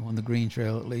on the green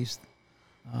trail at least.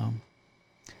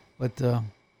 But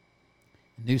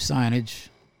new signage.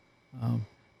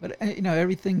 But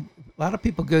everything. A lot of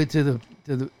people go to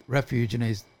the refuge and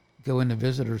go in the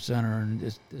visitor center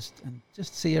and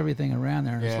just see everything around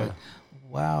there. And It's like,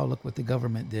 wow, look what the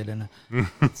government did, and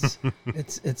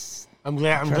it's. I'm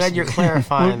glad you're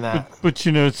clarifying that. But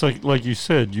it's like you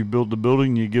said, you build the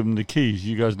building, you give them the keys.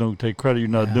 You guys don't take credit. You're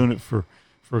not doing it for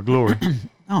glory.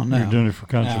 Oh no, you're doing it for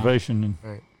conservation. And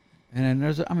right. And then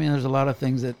there's a lot of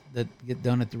things that get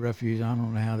done at the refuge. I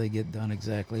don't know how they get done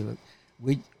exactly, but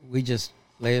we just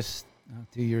last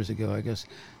 2 years ago, I guess,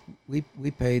 we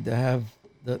paid to have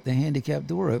the handicapped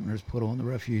door openers put on the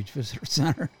refuge visitor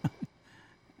center.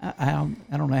 I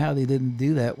don't know how they didn't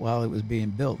do that while it was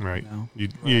being built. Right.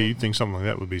 You'd think something like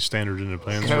that would be standard in the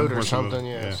plans. Code or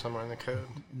something, somewhere in the code.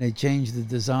 And they changed the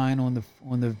design on the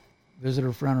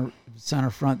visitor center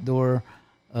front door,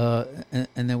 and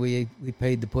then we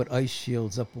paid to put ice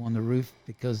shields up on the roof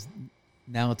because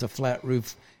now it's a flat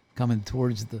roof coming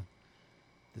towards the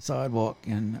sidewalk,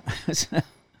 and there's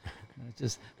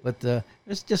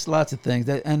just lots of things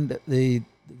and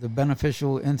the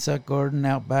beneficial insect garden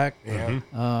out back. Yeah.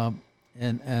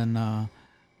 And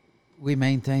we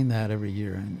maintain that every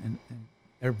year. And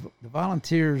the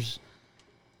volunteers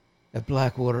at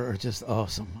Blackwater are just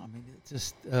awesome. I mean, it's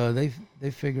just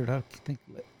they figured out. I think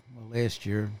last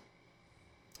year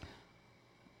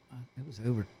it was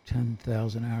over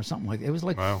 10,000 hours, something like that. It was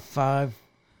like wow.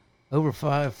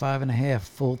 5.5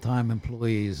 full-time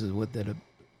employees is what the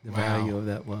value of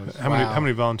that was. How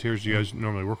many volunteers do you guys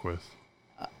normally work with?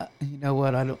 You know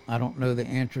what? I don't know the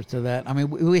answer to that. I mean,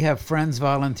 we have Friends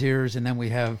volunteers, and then we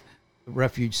have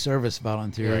Refuge Service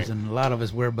volunteers, right. and a lot of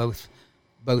us wear both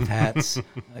hats.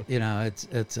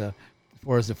 It's as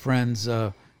far as the Friends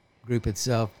group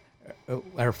itself,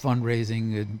 our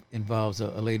fundraising involves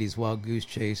a ladies' wild goose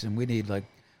chase, and we need like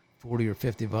 40 or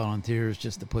 50 volunteers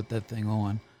just to put that thing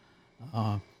on.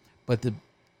 But the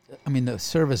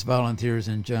service volunteers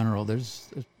in general, there's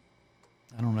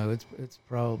I don't know, it's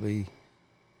probably.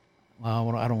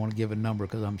 Well, I don't want to give a number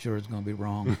because I'm sure it's going to be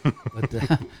wrong. But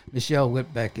Michelle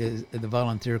Whitbeck is the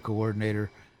volunteer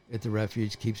coordinator at the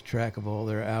refuge, keeps track of all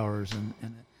their hours,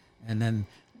 and then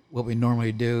what we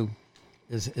normally do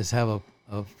is have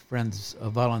a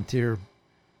volunteer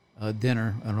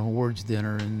dinner, an awards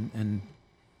dinner, and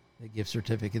they give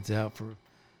certificates out for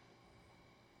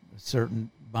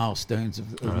certain milestones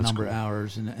of number of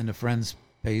hours, and the Friends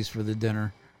pays for the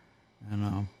dinner,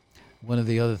 and. One of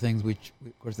the other things, of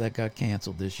course, that got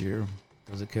canceled this year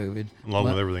because of COVID. Along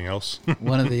with everything else.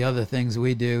 One of the other things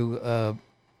we do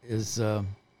is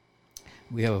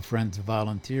we have a Friends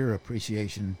Volunteer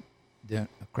Appreciation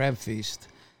Crab Feast,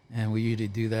 and we usually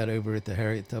do that over at the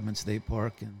Harriet Tubman State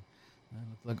Park, and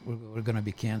look like we're going to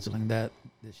be canceling that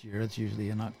this year. It's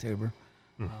usually in October.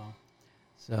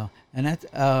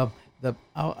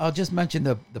 I'll just mention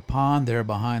the pond there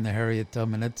behind the Harriet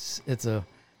Tubman.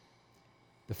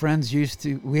 The Friends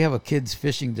we have a kids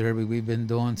fishing derby we've been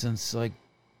doing since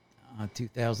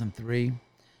 2003,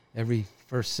 every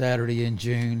first Saturday in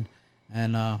June.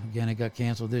 And again, it got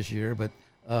canceled this year. But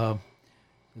the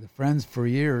Friends for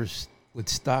years would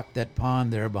stock that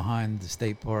pond there behind the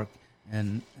state park,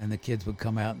 and the kids would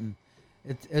come out. And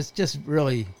it's just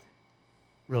really,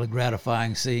 really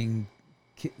gratifying seeing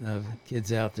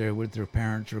kids out there with their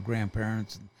parents or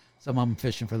grandparents, and some of them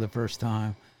fishing for the first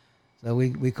time. So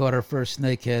we caught our first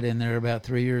snakehead in there about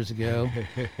 3 years ago,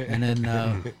 and then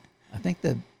I think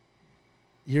the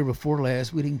year before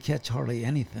last we didn't catch hardly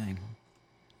anything.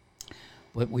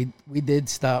 But we did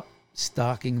stop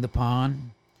stocking the pond.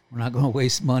 We're not going to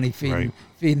waste money feeding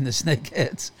the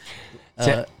snakeheads.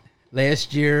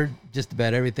 Last year, just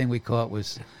about everything we caught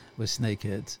was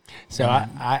snakeheads. So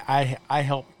I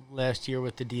helped last year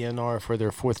with the DNR for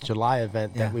their 4th of July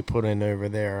event that we put in over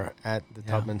there at the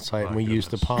Tubman site, and we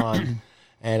used the pond.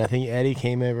 And I think Eddie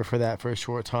came over for that for a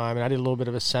short time, and I did a little bit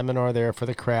of a seminar there for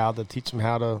the crowd to teach them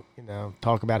how to,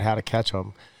 talk about how to catch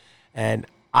them. And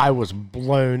I was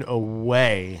blown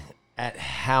away at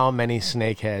how many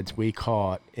snakeheads we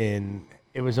caught in.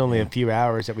 It was only a few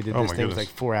hours that we did this thing. It was like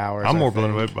 4 hours. I'm more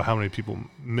blown away by how many people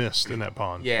missed in that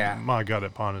pond. Yeah. My God,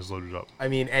 that pond is loaded up. I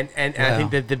mean, and I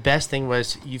think that the best thing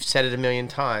was, you've said it a million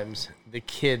times, the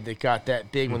kid that got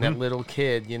that big one, that little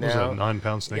kid, Was that a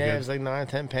 9-pound snakehead? Yeah, it was like 9 or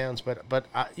 10 pounds. But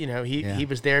he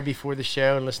was there before the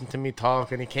show and listened to me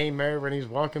talk, and he came over and he was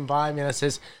walking by me, and I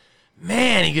says,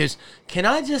 man, he goes, can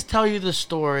I just tell you the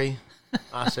story?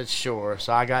 I said, sure.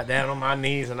 So I got down on my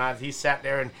knees, and he sat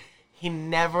there, and he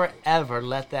never ever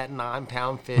let that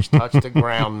 9-pound fish touch the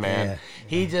ground, man. Yeah.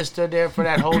 He just stood there for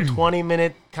that whole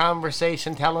 20-minute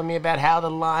conversation, telling me about how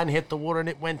the line hit the water and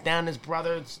it went down. His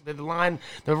brother, the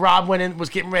rod went in, was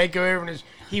getting ready to go over,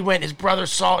 and his brother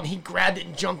saw it, and he grabbed it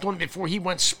and jumped on it before he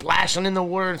went splashing in the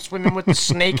water and swimming with the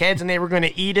snakeheads, and they were going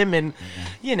to eat him. And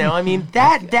I mean,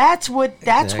 that's what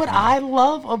I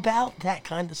love about that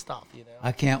kind of stuff.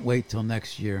 I can't wait till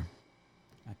next year.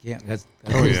 I can't. Cause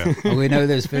Oh, yeah. we know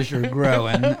those fish are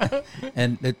growing,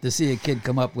 and to see a kid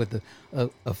come up with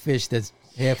a fish that's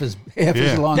half as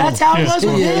long. That's how it was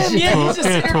with him. Yeah, Twelve- he's just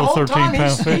sitting there the 12, whole time.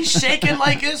 13 pound He's shaking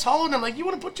like this, holding him. Like, you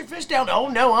want to put your fish down? Oh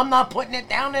no, I'm not putting it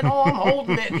down at all. I'm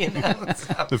holding it.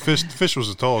 So. The fish was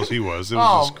as tall as he was. It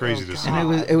was just crazy to see.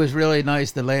 And it was really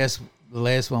nice. The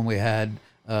last one we had,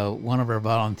 one of our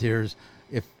volunteers,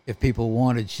 if people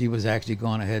wanted, she was actually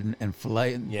going ahead and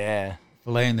filleting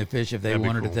the fish if they That'd be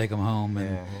wanted cool. to take them home.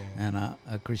 And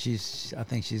of course I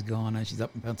think she's gone and she's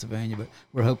up in Pennsylvania, but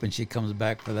we're hoping she comes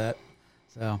back for that.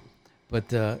 So,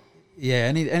 but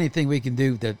anything we can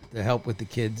do to help with the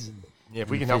kids. Yeah, if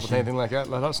we can help with anything like that,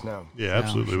 let us know. Yeah,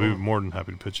 absolutely. sure. We'd be more than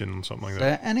happy to pitch in on something like So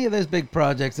that. any of those big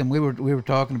projects, and we were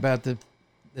talking about the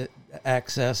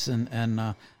access and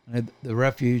the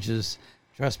refuges.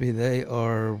 Trust me, they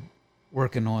are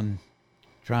working on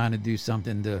trying to do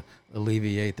something to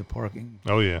alleviate the parking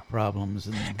Oh yeah. problems.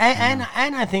 And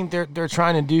I think they're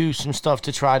trying to do some stuff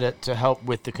to try to help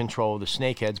with the control of the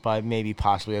snakeheads by maybe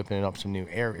possibly opening up some new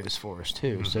areas for us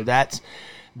too. Mm-hmm. So that's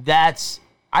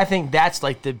I think that's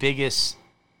like the biggest.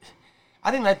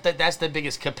 I think that's the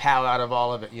biggest kapow out of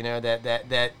all of it.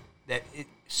 That it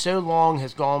so long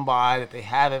has gone by that they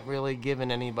haven't really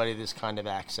given anybody this kind of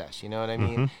access. You know what I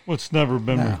mean? Well, it's never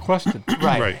been requested.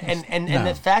 Right. Right. And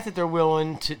the fact that they're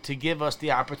willing to give us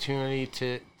the opportunity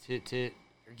to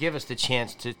give us the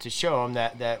chance to show them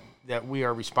that we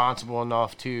are responsible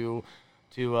enough to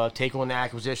take on the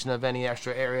acquisition of any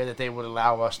extra area that they would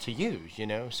allow us to use,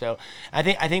 So I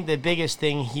think the biggest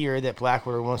thing here that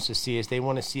Blackwater wants to see is they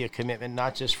want to see a commitment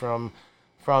not just from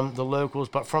the locals,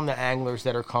 but from the anglers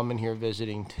that are coming here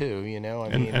visiting too,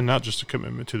 And not just a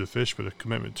commitment to the fish, but a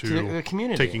commitment to the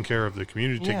community. taking care of the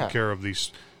community, taking care of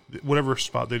these, whatever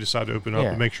spot they decide to open up,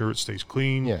 and make sure it stays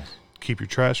clean. Yes. Keep your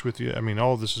trash with you. I mean,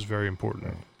 all of this is very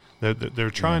important. They're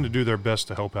trying to do their best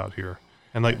to help out here.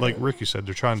 And like Ricky said,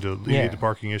 they're trying to alleviate the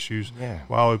parking issues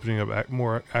while opening up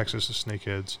more access to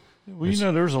snakeheads.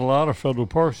 Well, there's a lot of federal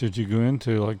parks that you go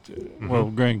into, like,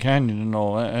 Grand Canyon and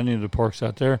all, any of the parks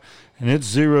out there, and it's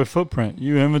zero footprint.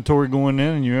 You inventory going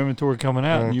in and your inventory coming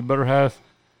out, and you better have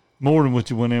more than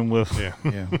what you went in with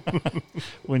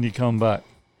when you come back.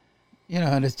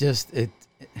 And it's just,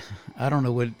 I don't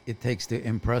know what it takes to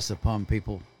impress upon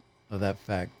people of that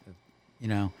fact.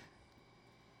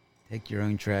 Take your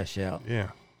own trash out. Yeah.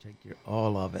 Take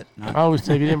all of it. I always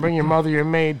say, if you didn't bring your mother, your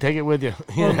maid, take it with you.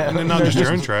 And then not just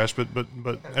your own trash, but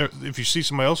if you see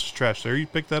somebody else's trash there, you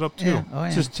pick that up too. Yeah. Oh,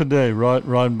 yeah. Just today,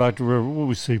 riding back to the river, what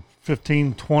we see,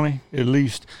 15, 20 at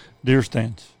least deer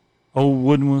stands. Old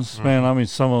wooden ones, man. I mean,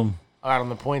 some of them. Out on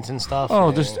the points and stuff. Oh,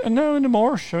 in the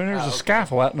marsh. I mean, there's a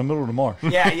scaffold out in the middle of the marsh.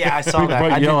 Yeah, I saw that.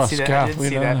 Bright I yellow did see that.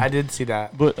 scaffold, I did see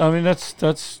that. But I mean, that's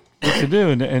what to do,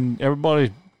 and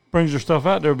everybody brings their stuff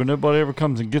out there, but nobody ever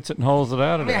comes and gets it and hauls it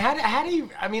out of there. How do you?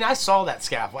 I mean, I saw that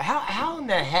scaffold. How in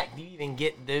the heck do you even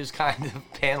get those kind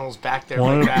of panels back there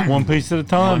like that? One piece at a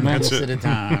time, man. That's Piece it. at a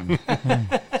time.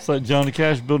 It's like Johnny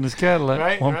Cash building his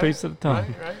Cadillac, one piece at a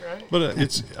time. Right. But I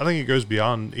think it goes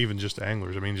beyond even just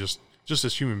anglers. I mean, just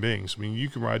as human beings. I mean, you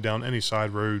can ride down any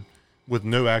side road with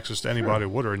no access to any body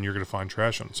of water, and you're going to find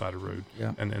trash on the side of the road.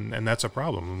 Yeah. And that's a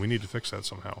problem, and we need to fix that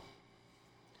somehow.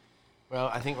 Well,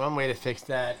 I think one way to fix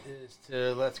that is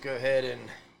let's go ahead and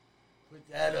put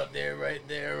that up there right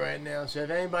now. So if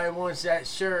anybody wants that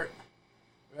shirt,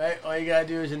 right, all you gotta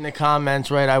do is in the comments,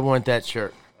 right, I want that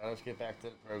shirt. Let's get back to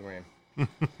the program.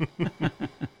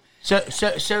 So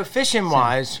fishing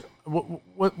wise,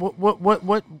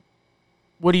 what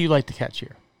do you like to catch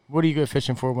here? What do you go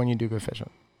fishing for when you do go fishing?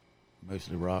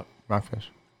 Mostly rock. Rockfish.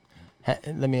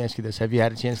 Let me ask you this: have you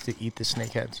had a chance to eat the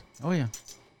snakeheads? Oh yeah.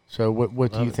 So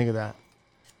what do you it. think of that?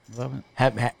 Love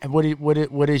it.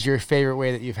 What is your favorite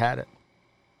way that you've had it?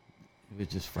 It was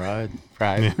just fried.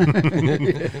 Fried.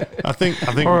 I think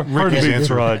Hard to Ricky's beat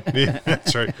answer. fried. Yeah,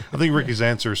 that's right. I think Ricky's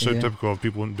answer is so Yeah. typical of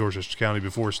people in Dorchester County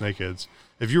before snakeheads.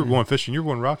 If you were going fishing, you're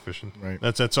going rock fishing. Right.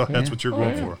 That's what you're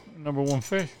going for. Number one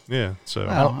fish. Yeah. So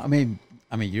Well, I mean,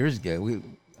 years ago,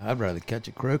 I'd rather catch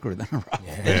a croaker than a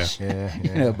rockfish.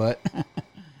 Yeah. But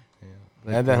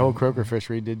That whole croaker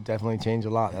fishery did definitely change a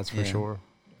lot. That's for Yeah. sure.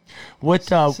 What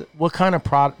kind of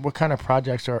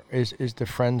projects is the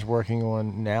Friends working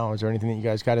on now? Is there anything that you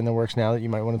guys got in the works now that you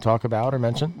might want to talk about or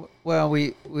mention? Well,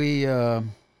 we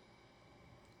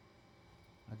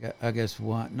I guess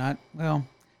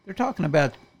they're talking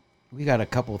about. We got a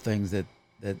couple of things that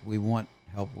we want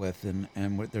help with, and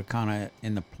they're kind of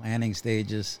in the planning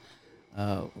stages.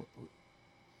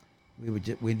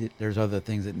 There's other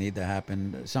things that need to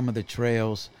happen. Some of the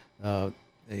trails, the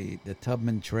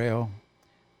Tubman Trail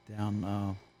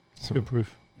down Hip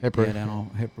Roof. Yeah, down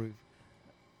on Hip Roof.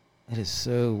 It is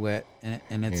so wet,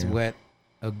 and it's wet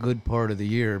a good part of the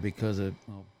year because of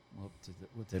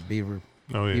what's that Beaver?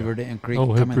 Oh, yeah. Beaver Dam Creek.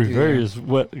 Oh, Hip Roof area is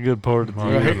wet a good part of the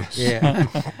year. Yeah.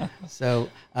 So,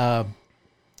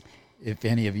 if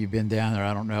any of you been down there,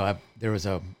 I don't know. There was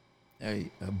a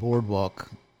boardwalk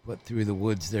put through the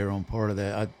woods there on part of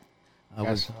that.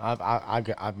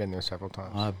 I've been there several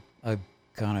times. I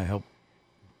kind of helped,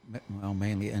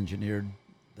 mainly engineered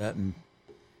that, and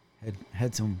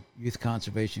had some Youth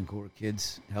Conservation Corps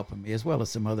kids helping me, as well as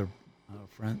some other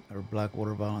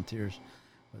Blackwater volunteers.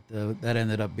 But that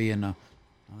ended up being I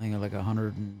think like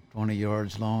 120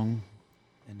 yards long,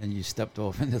 and then you stepped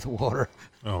off into the water.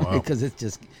 Oh, wow. Because it's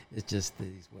just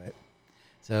these wet.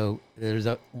 So there's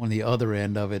on the other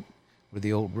end of it where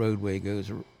the old roadway goes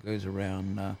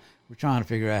around. We're trying to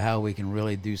figure out how we can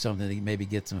really do something to maybe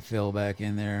get some fill back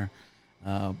in there,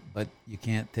 but you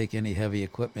can't take any heavy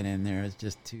equipment in there. It's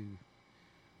just too.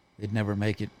 They'd never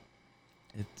make it.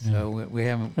 So we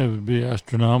haven't. It would be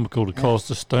astronomical to cost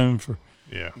a stone for.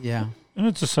 Yeah. And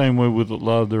it's the same way with a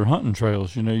lot of their hunting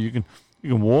trails. You know, you can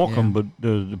walk them, but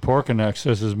the parking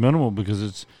access is minimal because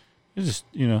it's just,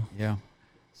 you know. Yeah.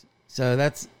 So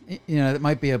that's, it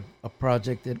might be a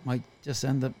project that might just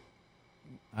end up,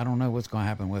 I don't know what's going to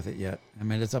happen with it yet. I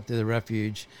mean, it's up to the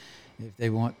refuge if they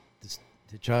want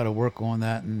to try to work on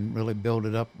that and really build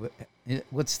it up.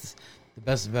 What's the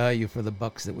best value for the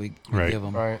bucks that we give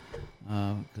them? Right.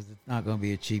 Because it's not going to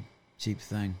be a cheap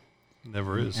thing.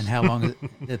 Never is. And how long?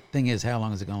 The thing is, how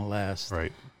long is it going to last?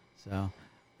 Right. So,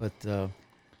 but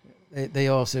they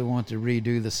also want to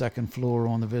redo the second floor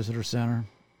on the visitor center.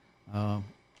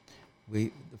 The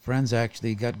Friends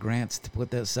actually got grants to put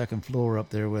that second floor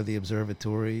up there where the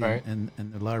observatory and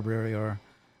the library are,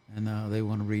 and they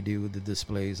want to redo the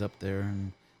displays up there,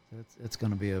 and it's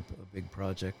going to be a big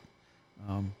project.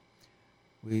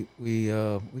 We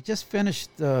just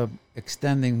finished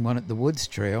extending the Woods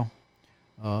Trail.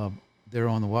 There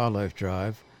on the Wildlife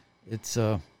Drive. It's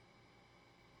it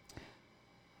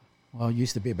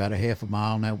used to be about a half a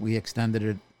mile. Now we extended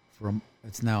it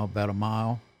it's now about a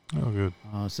mile. Oh, good.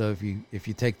 So if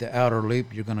you take the outer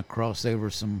loop, you're going to cross over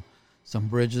some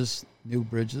bridges, new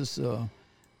bridges.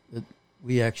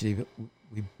 We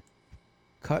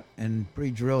cut and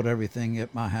pre-drilled everything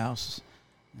at my house,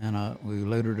 and we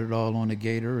loaded it all on the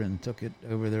gator and took it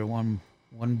over there one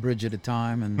bridge at a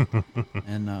time,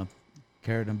 and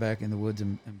carried them back in the woods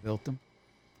and built them.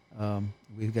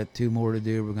 We've got 2 more to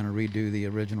do. We're going to redo the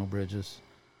original bridges.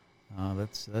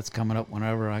 That's coming up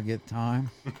whenever I get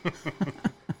time.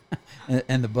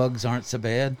 and the bugs aren't so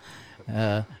bad.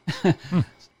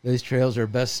 Those trails are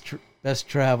best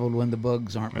traveled when the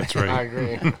bugs aren't bad. That's right. I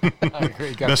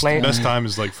agree. Best time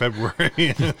is like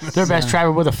February. They're best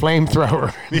traveled with a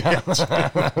flamethrower.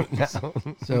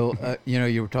 So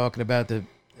you were talking about the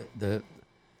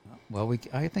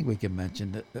I think we can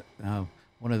mention that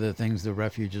one of the things the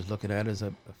refuge is looking at is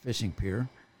a fishing pier,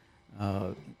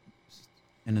 and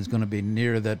it's going to be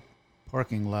near that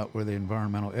parking lot where the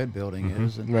environmental ed building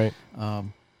is. And, right.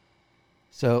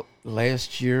 So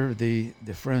last year the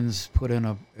Friends put in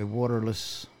a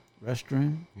waterless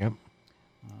restroom. Yep.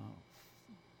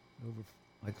 Over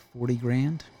like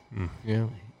 $40,000. Yeah.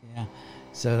 Yeah.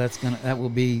 So that will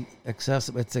be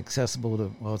accessible. It's accessible to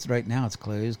it's right now it's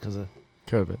closed because of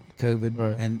COVID,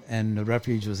 right. and the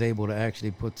refuge was able to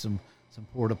actually put some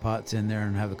porta pots in there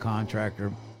and have the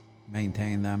contractor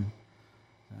maintain them.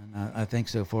 And I think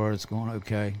so far it's going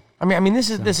okay. I mean this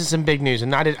is some big news,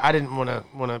 and I didn't want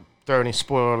to throw any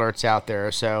spoiler alerts out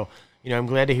there. So I'm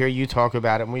glad to hear you talk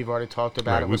about it, and we've already talked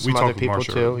about it with some other people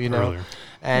too. Earlier.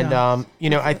 And I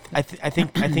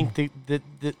think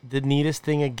the neatest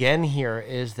thing again here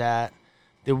is that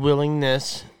the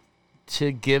willingness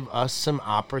to give us some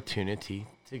opportunity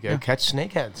to go catch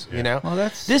snakeheads. Yeah. Well,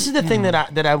 this is the thing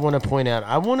that I want to point out.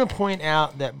 I want to point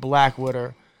out that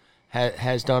Blackwater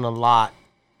has done a lot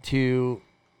to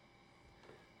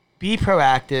be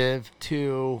proactive,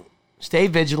 to stay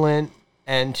vigilant,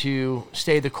 and to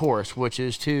stay the course, which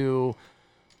is to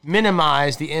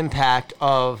minimize the impact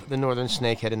of the northern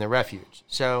snakehead in the refuge.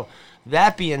 So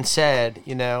that being said,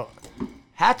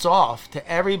 hats off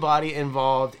to everybody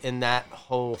involved in that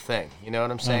whole thing. You know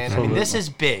what I'm saying? Absolutely. I mean, this is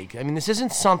big. I mean, this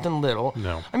isn't something little.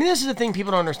 No. I mean, this is the thing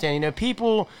people don't understand. You know,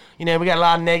 people, we got a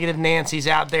lot of negative Nancys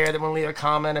out there that want to leave a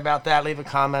comment about that, leave a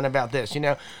comment about this. You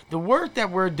know, the work that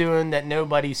we're doing that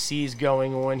nobody sees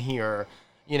going on here,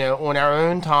 on our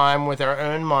own time, with our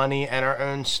own money and our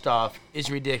own stuff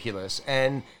is ridiculous.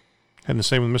 And the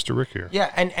same with Mr. Rick here.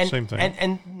 yeah, and Same thing.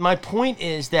 And my point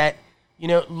is that,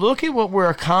 look at what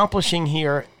we're accomplishing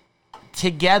here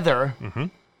together,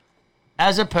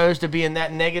 as opposed to being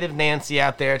that negative Nancy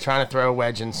out there trying to throw a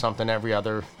wedge in something every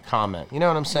other comment. You know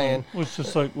what I'm saying? Well, it's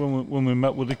just like when we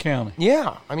met with the county.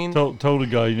 Yeah, I mean, Told the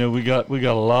guy, we got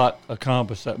a lot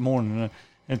accomplished that morning,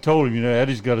 and told him,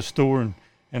 Eddie's got a store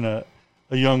and a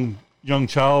young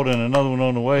child and another one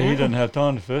on the way. He doesn't have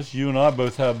time to fish. You and I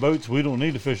both have boats. We don't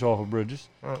need to fish off of bridges.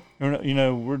 Right.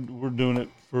 We're doing it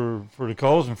for the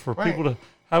cause and for people to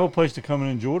have a place to come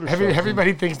and enjoy themselves.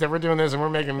 everybody thinks that we're doing this and we're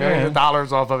making millions of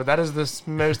dollars off of it. That is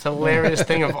the most hilarious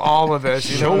thing of all of this.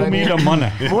 Show me the money.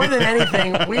 More than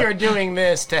anything, we are doing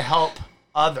this to help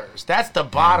others. That's the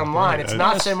bottom line. It's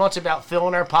not so much about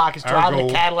filling our pockets, driving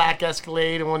a Cadillac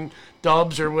Escalade on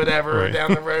Dubs or whatever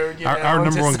down the road. Our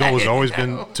number one goal has always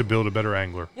been to build a better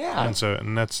angler. Yeah.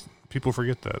 And that's, people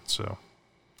forget that. So.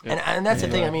 And that's the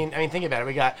thing. I mean, think about it.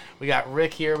 We got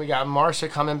Rick here. We got Marcia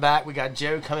coming back. We got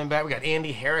Joe coming back. We got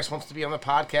Andy Harris wants to be on the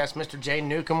podcast. Mr. Jay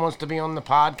Newcomb wants to be on the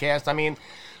podcast. I mean,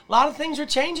 a lot of things are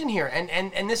changing here,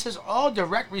 and this is all a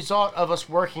direct result of us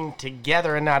working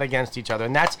together and not against each other.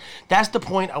 And that's the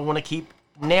point I want to keep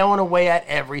nailing away at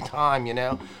every time.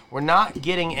 We're not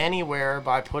getting anywhere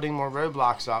by putting more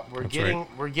roadblocks up.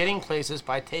 We're getting places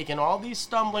by taking all these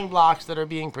stumbling blocks that are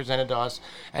being presented to us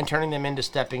and turning them into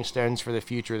stepping stones for the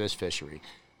future of this fishery.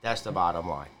 That's the bottom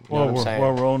line. While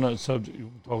we're on that subject, you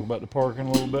want to talk about the parking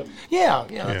a little bit? Yeah.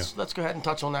 Let's go ahead and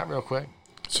touch on that real quick.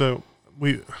 So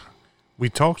we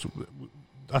talked.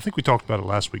 I think we talked about it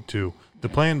last week too. The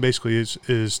plan basically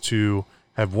is to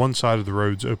have one side of the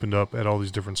roads opened up at all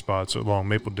these different spots along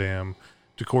Maple Dam,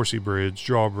 DeCourcy Bridge,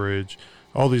 Drawbridge,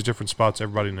 all these different spots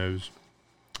everybody knows.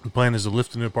 The plan is to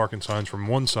lift the no parking signs from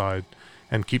one side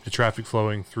and keep the traffic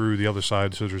flowing through the other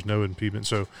side so there's no impediment.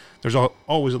 So there's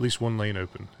always at least one lane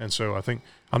open. And so I think,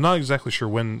 I'm not exactly sure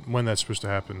when that's supposed to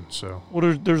happen. So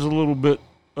there's a little bit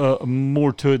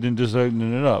more to it than just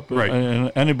opening it up. Right.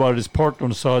 And anybody that's parked on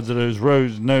the sides of those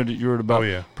roads know that you're at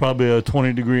about probably a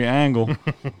 20-degree angle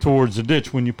towards the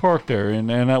ditch when you park there. And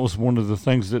that was one of the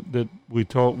things that we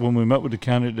talked when we met with the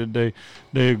county that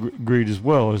they agreed as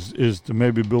well is to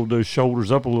maybe build those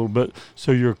shoulders up a little bit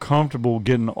so you're comfortable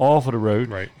getting off of the road.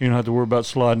 Right. You don't have to worry about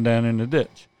sliding down in the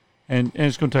ditch. And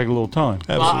it's going to take a little time.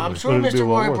 Well, I'm sure Mr.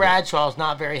 Roy Bradshaw's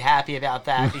not very happy about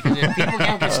that because if people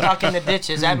can't get stuck in the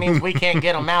ditches, that means we can't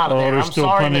get them out of there. There's still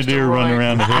plenty of deer running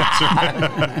around the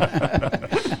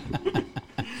ditch.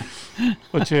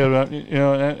 But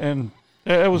and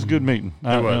it was a good meeting.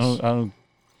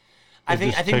 I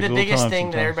think the biggest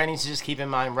thing that everybody needs to just keep in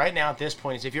mind right now at this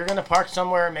point is if you're going to park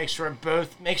somewhere, make sure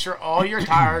all your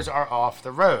tires are off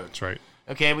the road. That's right.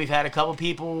 Okay, we've had a couple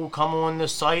people come on the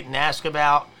site and ask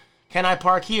about, can I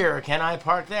park here? Can I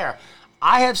park there?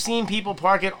 I have seen people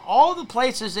park at all the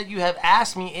places that you have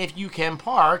asked me if you can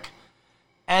park,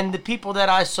 and the people that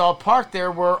I saw parked there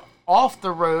were off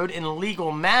the road in a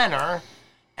legal manner,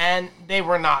 and they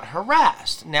were not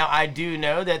harassed. Now, I do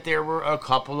know that there were a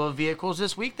couple of vehicles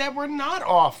this week that were not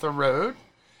off the road,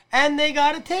 and they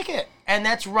got a ticket. And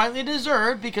that's rightly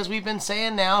deserved because we've been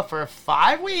saying now for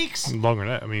 5 weeks. Longer than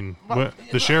that. I mean,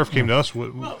 the sheriff came to us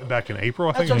back in April,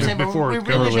 I think. That's what I'm saying. Before We've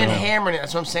really been hammering it.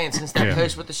 That's what I'm saying since that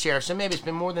post with the sheriff. So maybe it's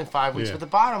been more than 5 weeks. Yeah. But the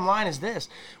bottom line is this.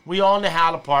 We all know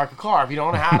how to park a car. If you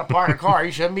don't know how to park a car,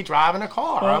 you shouldn't be driving a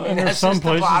car. Well, I mean, that's just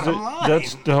the bottom line.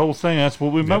 That's the whole thing. That's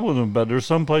what we met with them about. There's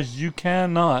some places you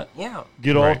cannot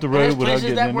get off the road without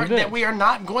getting in the ditch. That we are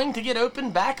not going to get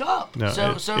open back up. No,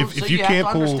 so you have to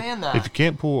understand that. If you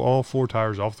can't pull all 4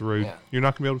 tires off the road, you're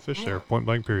not going to be able to fish there, point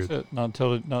blank period. Not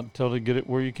until they get it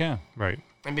where you can. Right.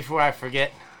 And before I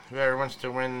forget, whoever wants to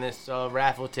win this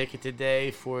raffle ticket today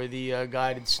for the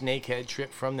guided snakehead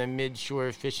trip from the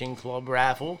Midshore Fishing Club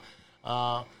raffle,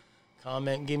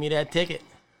 comment and give me that ticket.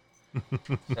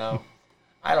 So,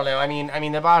 I don't know. I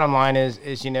mean, the bottom line is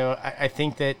I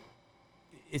think that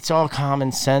it's all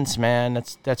common sense, man.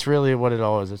 That's really what it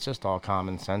all is. It's just all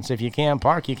common sense. If you can't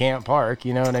park, you can't park.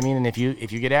 You know what I mean? And if you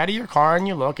get out of your car and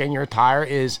you look and your tire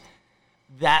is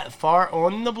that far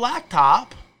on the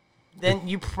blacktop, then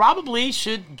you probably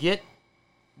should get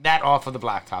that off of the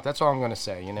blacktop. That's all I'm going to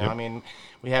say. I mean,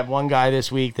 we have one guy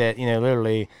this week that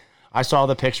literally, I saw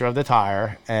the picture of the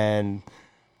tire and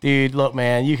Dude, look,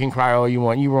 man, you can cry all you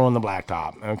want. You were on the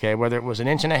blacktop, okay? Whether it was an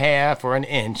inch and a half or an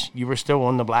inch, you were still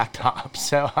on the blacktop.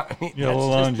 So, I mean, Yellow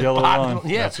that's line, just yellow bottom- line.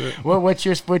 Yeah. That's it.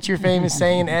 What's your famous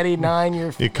saying, Eddie? 9,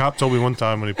 you're... The cop told me one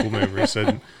time when he pulled me over, he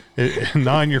said,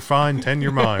 9, you're fine, 10,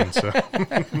 you're mine. So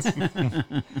It's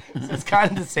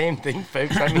kind of the same thing,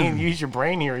 folks. I mean, use your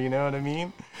brain here, you know what I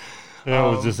mean? Yeah,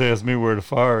 was just ask me where the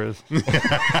fire is.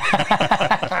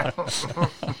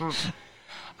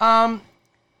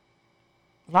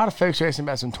 A lot of folks are asking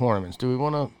about some tournaments. Do we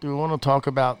want to talk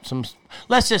about some?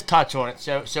 Let's just touch on it.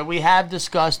 So we have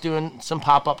discussed doing some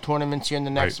pop-up tournaments here in the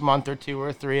next Right. month or 2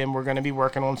 or 3, and we're going to be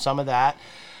working on some of that.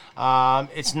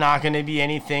 It's not going to be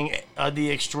anything of the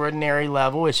extraordinary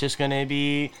level. It's just going to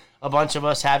be a bunch of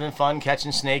us having fun,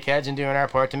 catching snakeheads, and doing our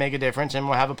part to make a difference. And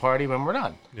we'll have a party when we're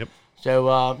done. yep.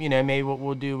 So, maybe what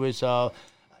we'll do is a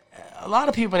lot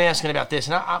of people have been asking about this,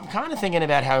 and I'm kind of thinking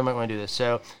about how we might want to do this.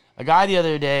 So, a guy the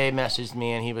other day messaged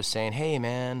me, and he was saying, hey,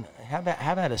 man, how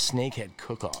about a snakehead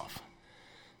cook-off?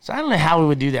 So, I don't know how we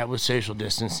would do that with social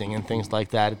distancing and things like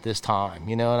that at this time.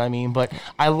 You know what I mean? But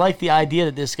I like the idea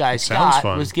that this guy, sounds Scott,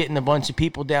 fun. was getting a bunch of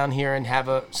people down here and have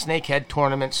a snakehead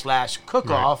tournament /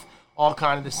 cook-off, all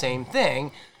kind of the same thing.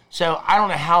 So I don't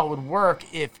know how it would work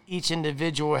if each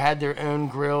individual had their own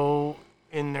grill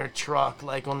in their truck,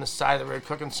 like on the side of the road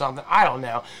cooking something. I don't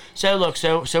know. So look,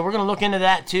 so we're gonna look into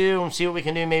that too and see what we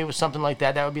can do maybe with something like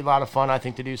that. That would be a lot of fun, I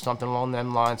think, to do something along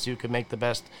them lines so you could make the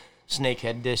best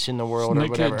snakehead dish in the world or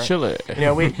whatever. Snakehead chili. You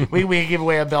know, we give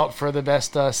away a belt for the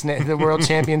best the world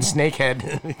champion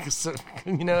snakehead. So,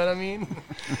 you know what I mean?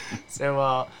 So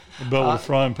A belt with a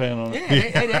frying pan on it. yeah,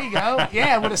 hey, there you go.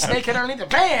 Yeah, with a snakehead underneath it.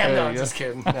 Bam! No, just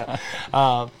kidding. No.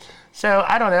 So,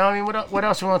 I don't know. I mean, what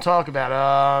else do we want to talk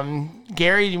about?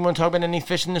 Gary, do you want to talk about any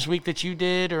fishing this week that you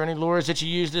did or any lures that you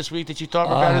used this week that you thought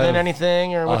were better than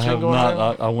anything? Or I what's been have going not.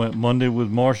 on? I went Monday with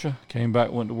Marcia, came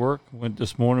back, went to work, went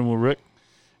this morning with Rick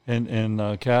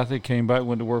and Kathy, came back,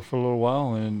 went to work for a little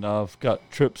while, and I've got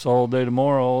trips all day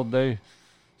tomorrow, all day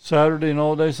Saturday, and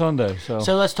all day Sunday. So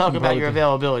let's talk I'm about your probably-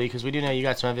 availability because we do know you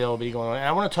got some availability going on. And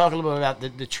I want to talk a little bit about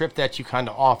the trip that you kind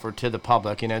of offer to the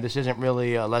public. You know, this isn't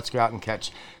really a let's go out and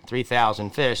catch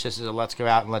 3,000 fish. This is a let's go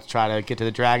out and let's try to get to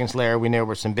the Dragon's Lair. We know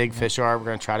where some big fish are. We're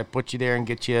going to try to put you there and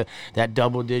get you that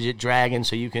double-digit dragon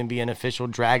so you can be an official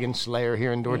dragon slayer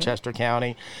here in Dorchester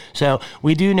County. So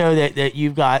we do know that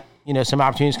you've got, you know, some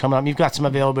opportunities coming up. You've got some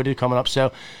availability coming up.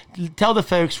 So tell the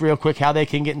folks real quick how they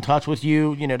can get in touch with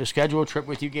you, you know, to schedule a trip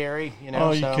with you, Gary. You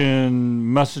know, You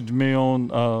can message me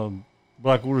on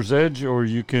Blackwater's Edge, or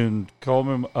you can call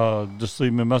me, just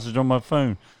leave me a message on my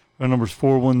phone. My number's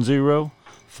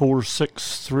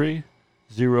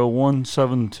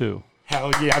 410-463-0172.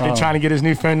 Hell yeah, I've been trying to get his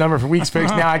new phone number for weeks,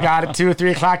 folks. Now I got it 2 or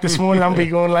 3 o'clock this morning. I'm going to be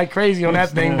going like crazy on that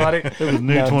thing, buddy. It was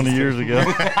new 20 years ago.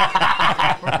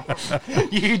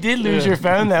 You did lose your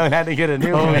phone, though, and had to get a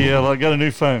new Oh one. yeah, well, I got a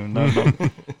new phone. No.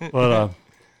 But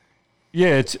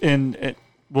yeah, it's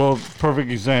well,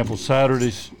 perfect example.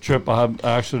 Saturday's trip,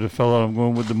 actually the fellow I'm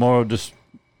going with tomorrow just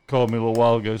called me a little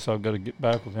while ago, so I've got to get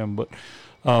back with him. But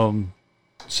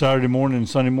Saturday morning and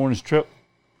Sunday morning's trip,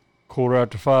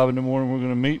 4:45 in the morning, we're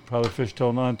going to meet. Probably fish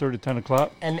till 9:30, 10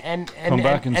 o'clock. And Come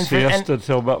back and siesta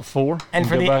till about 4 and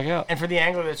for go the, back out. And for the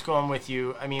angler that's going with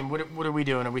you, I mean, what are we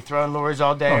doing? Are we throwing lures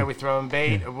all day? Are we throwing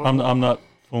bait? Or I'm not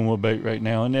fooling with bait right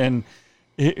now. And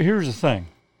here's the thing.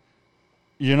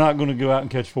 You're not going to go out and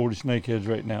catch 40 snakeheads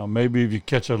right now. Maybe if you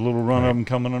catch a little run of them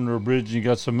coming under a bridge and you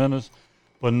got some minnows,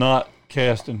 but not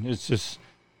casting. It's just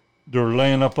they're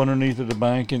laying up underneath of the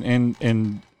bank.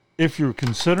 And if you're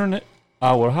considering it,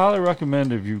 I would highly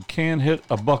recommend if you can hit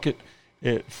a bucket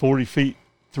at 40 feet,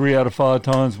 3 out of 5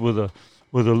 tons with a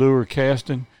lure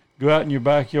casting, go out in your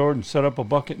backyard and set up a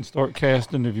bucket and start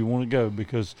casting if you want to go,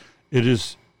 because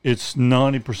it's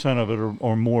 90% of it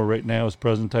or more right now is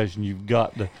presentation. You've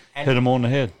got to hit them on the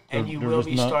head. And you They're will just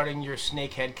be not- starting your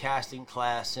snakehead casting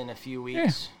class in a few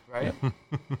weeks, right?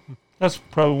 That's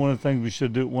probably one of the things we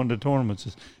should do at one of the tournaments,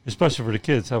 is, especially for the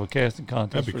kids, have a casting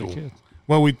contest That'd be for cool. the kids.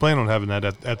 Well, we plan on having that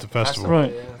at the festival.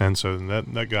 Right. Yeah. And so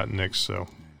that got nixed. So,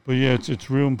 But yeah, it's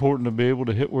real important to be able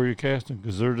to hit where you're casting,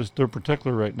 because they're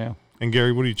particular right now. and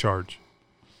Gary, what do you charge?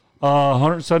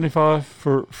 175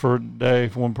 for a day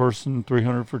for one person,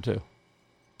 300 for two.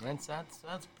 That's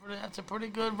a pretty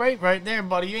good rate right there,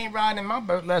 buddy. You ain't riding in my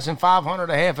boat less than 500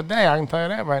 a half a day. I can tell you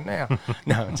that right now.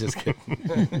 No, I'm just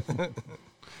kidding.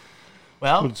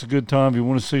 Well, But it's a good time. If you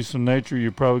want to see some nature,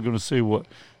 you're probably going to see what,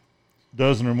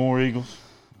 dozen or more eagles.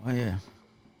 Oh yeah,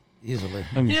 easily.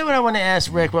 you know what I want to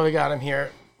ask Rick while we got him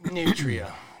here?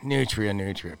 Nutria.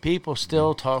 People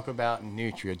still talk about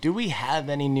nutria. Do we have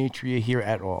any nutria here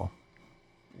at all?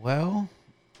 Well,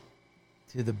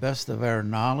 to the best of our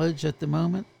knowledge at the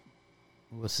moment,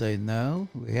 we'll say no.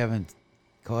 We haven't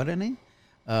caught any.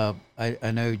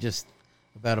 I know just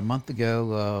about a month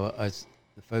ago,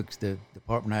 the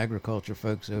Department of Agriculture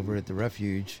folks over at the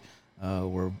refuge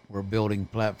were building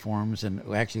platforms, and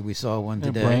actually we saw one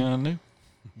They're today. brand new.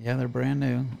 Yeah, they're brand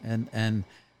new, and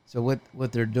so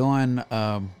what they're doing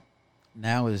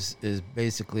now is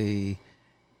basically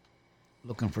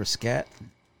looking for scat.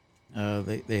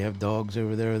 They have dogs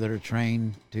over there that are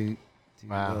trained to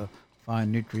Wow.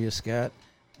 find nutria scat,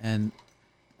 and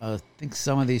I think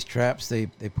some of these traps they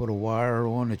put a wire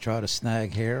on to try to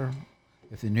snag hair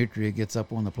if the nutria gets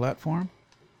up on the platform.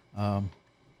 So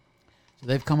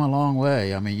they've come a long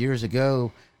way. I mean, years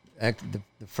ago, the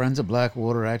Friends of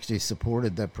Blackwater actually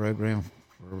supported that program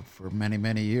for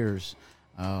many years.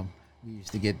 We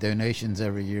used to get donations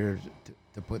every year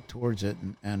to put towards it,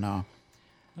 and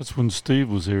That's when Steve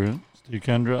was here, huh? Steve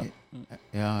Kendra,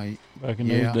 yeah, back in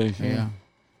those days. yeah.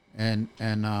 And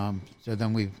so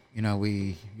then we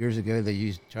years ago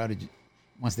they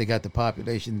once they got the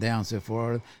population down so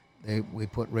far, we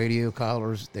put radio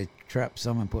collars. They trapped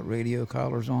some and put radio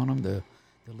collars on them to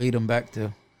lead them back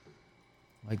to,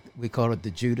 like we call it,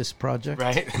 the Judas Project.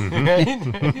 Right.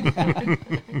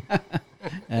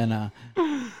 And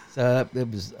so it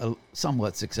was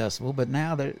somewhat successful, but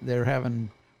now they're having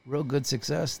real good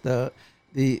success. The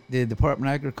Department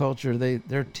of Agriculture,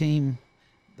 their team,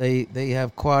 they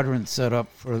have quadrants set up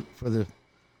for the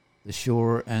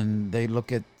shore, and they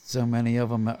look at so many of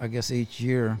them, I guess, each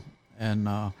year, and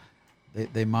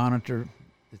they monitor.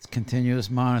 It's continuous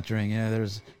monitoring. You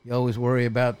always worry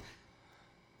about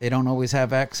they don't always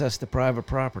have access to private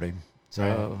property.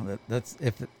 So Right. that's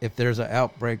if there's an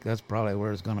outbreak, that's probably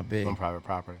where it's going to be. On private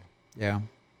property. Yeah.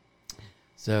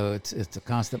 So it's a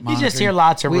constant You monitoring. just hear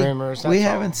lots of rumors. We that's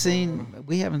all. haven't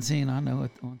seen. I know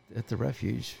at the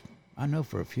refuge. I know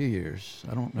for a few years.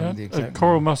 I don't know the exact.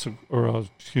 Carl number. Musser,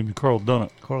 Carl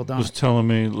Dunnett Carl was Donald. telling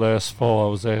me last fall.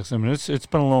 I was asking him, and it's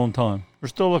been a long time. We're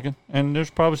still looking, and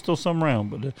there's probably still some around,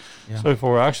 but Yeah. so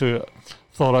far, actually, I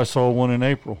thought I saw one in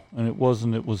April, and it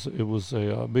wasn't. It was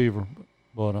a beaver,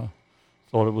 but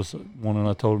thought it was one, and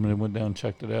I told him, and they went down and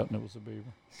checked it out, and it was a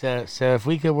beaver. So if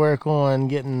we could work on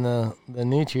getting the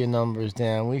nutrient numbers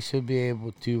down, we should be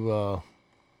able to.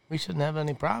 We shouldn't have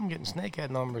any problem getting snakehead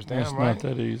numbers down, It's right? not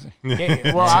that easy.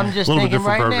 Yeah, well, I'm just Little bit thinking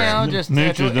right different now, program. just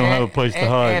Nutrients don't have a place to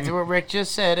hide. After what Rick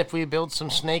just said, if we build some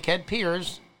snakehead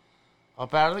piers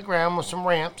up out of the ground with some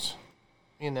ramps,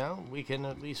 we can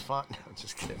at least find. No, I'm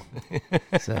just kidding.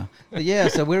 So but yeah,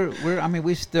 so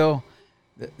we still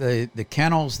the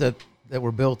kennels that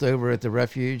were built over at the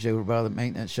refuge over by the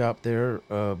maintenance shop there.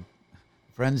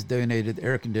 Friends donated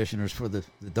air conditioners for the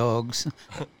dogs.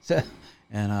 So,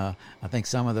 and I think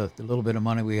some of the little bit of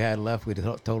money we had left, we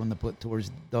told them to put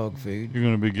towards dog food. You're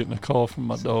going to be getting a call from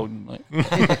my dog tonight.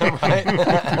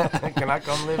 Right? Can I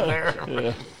come live there?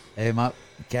 Yeah. Hey, my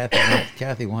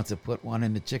Kathy wants to put one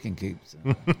in the chicken coop. So.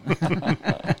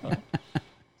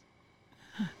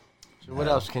 So what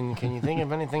else? Can you think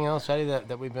of anything else, Eddie,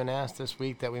 that we've been asked this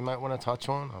week that we might want to touch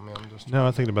on? I mean, I'm just. No,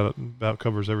 I think about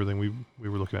covers everything we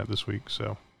were looking at this week.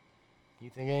 So You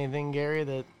think anything, Gary?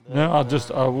 That No,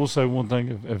 I will say one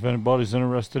thing. If anybody's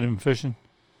interested in fishing,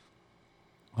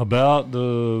 about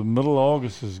the middle of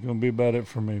August is going to be about it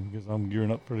for me because I'm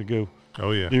gearing up for to go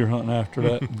oh yeah, deer hunting after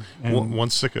that. And,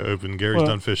 once Sika open, Gary's Well,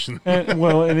 done fishing.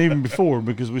 and even before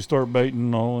because we start baiting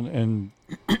and all, and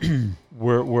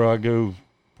where I go,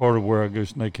 part of where I go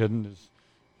snakeheading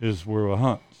is where I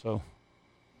hunt. So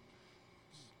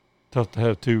it's tough to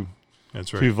have two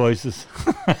That's right. vices.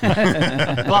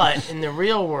 But in the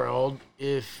real world,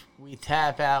 if we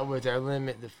tap out with our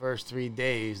limit the first 3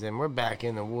 days, then we're back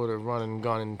in the water running,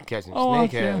 gunning, catching Oh,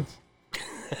 snakeheads.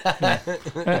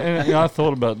 and I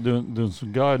thought about doing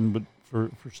some guiding, but for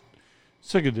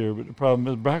Sika deer. But the problem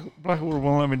is Blackwater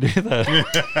won't let me do that.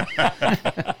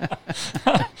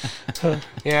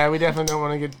 Yeah, we definitely don't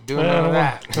want to get doing none of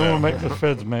that. Don't want to make the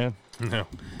feds mad. No.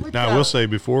 Now I will say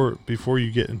before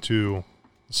you get into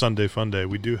Sunday Fun Day,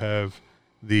 we do have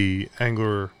the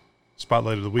angler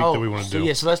spotlight of the week that we want to do.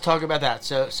 Yeah, so let's talk about that.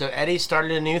 So Eddie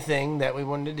started a new thing that we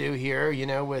wanted to do here,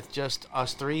 with just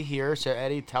us three here. So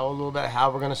Eddie, tell a little about how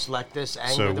we're going to select this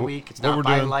angler of the week. It's not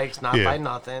by likes, not by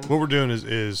nothing. What we're doing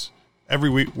is every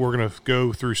week we're going to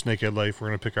go through Snakehead Life. We're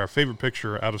going to pick our favorite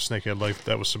picture out of Snakehead Life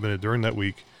that was submitted during that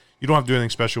week. You don't have to do anything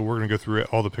special. We're going to go through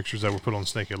all the pictures that were put on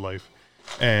Snakehead Life.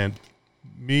 And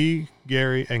me,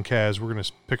 Gary, and Kaz, we're going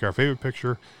to pick our favorite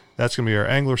picture. That's going to be our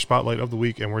angler spotlight of the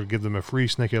week, and we're going to give them a free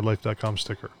snakeheadlife.com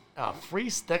sticker. Oh, free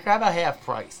sticker? How about half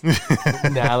price?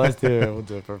 Nah, let's do it. We'll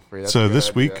do it for free. That's So a good this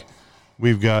idea. week,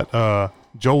 we've got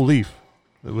Joel Leaf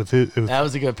That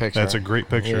was a good picture. That's a great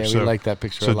picture. Yeah, so, we like that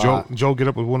picture so a lot. Joel, get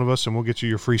up with one of us, and we'll get you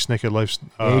your free Snakehead Life.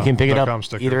 Yeah, you can pick it up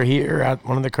sticker. either here at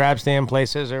one of the crab stand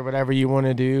places or whatever you want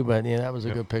to do. But yeah, that was a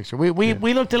good picture. We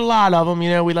looked at a lot of them.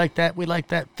 We like that. We like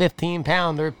that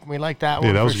 15-pounder. We like that one.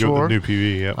 Yeah, that was for good. sure. The new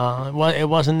PV. Yeah. It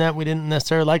wasn't that we didn't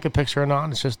necessarily like a picture or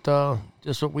not. It's just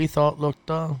what we thought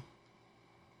looked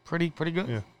pretty good.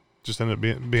 Yeah. Just ended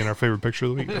up being our favorite picture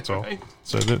of the week. That's all. Right.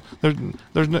 So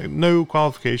there's no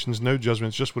qualifications, no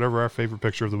judgments, just whatever our favorite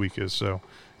picture of the week is. So,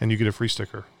 and you get a free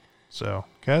sticker. So,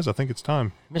 Kaz, I think it's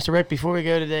time. Mr. Rick, before we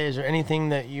go today, is there anything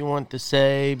that you want to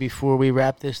say before we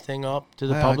wrap this thing up to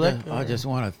the public? I just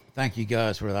want to thank you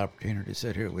guys for the opportunity to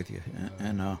sit here with you.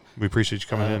 And We appreciate you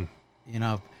coming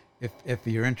in. If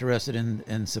you're interested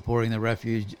in supporting the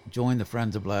refuge, join the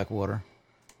Friends of Blackwater.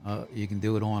 You can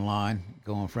do it online.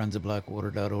 Go on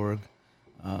friendsofblackwater.org.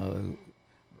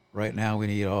 Right now, we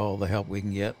need all the help we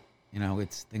can get.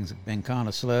 Things have been kind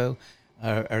of slow.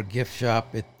 Our gift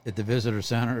shop at the visitor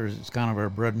center is kind of our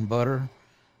bread and butter.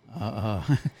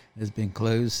 Has been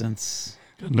closed since.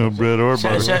 No bread or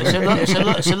butter.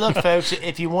 So look, folks,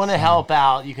 if you want to help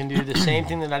out, you can do the same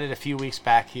thing that I did a few weeks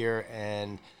back here.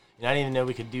 And I didn't even know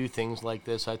we could do things like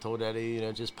this. I told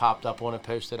Eddie, just popped up on a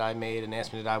post that I made and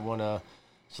asked me did I want to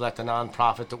select a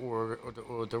nonprofit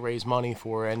to raise money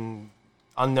for, and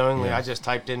unknowingly I just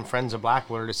typed in Friends of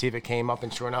Blackwater to see if it came up,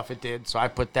 and sure enough it did. So I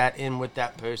put that in with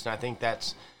that post, and I think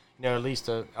that's at least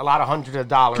a lot of hundreds of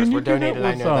dollars were donated.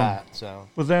 I know that. So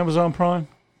with Amazon Prime.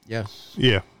 Yes.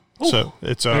 Yeah. So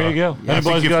it's There you go.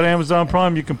 Anybody's got Amazon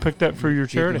Prime, you can pick that for your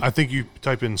charity. I think you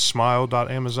type in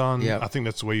smile.amazon. Yeah. I think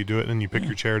that's the way you do it, and you pick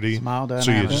your charity. Smile.amazon.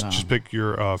 So you just pick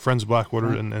your Friends of Blackwater,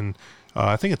 and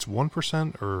I think it's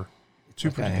 1% or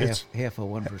 2%. Half of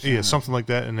 1%. Yeah, something like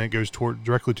that, and it goes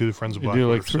directly to the Friends of You Blackwater.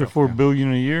 do like 3 or 4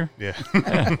 billion a year. Yeah.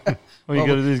 All you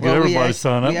got to do is get everybody to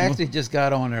sign up. We actually just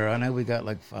got on there. I know we got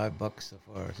like $5 so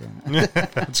far. So.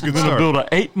 That's a good We're going to start. build an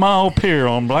 8-mile pier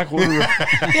on Blackwater Road.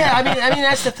 Yeah, I mean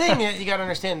that's the thing. You got to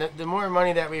understand that the more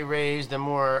money that we raise, the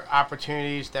more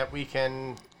opportunities that we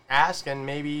can ask and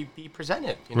maybe be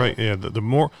presented. Right, yeah. The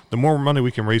more money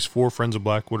we can raise for Friends of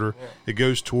Blackwater, it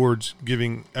goes towards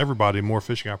giving everybody more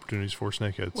fishing opportunities for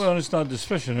snakeheads. Well, and it's not just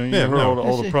fishing. I mean, Yeah, you heard no.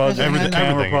 all the projects, Everything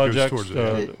camera goes projects, towards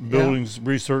it, buildings,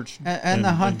 research. And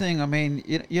the hunting, I mean,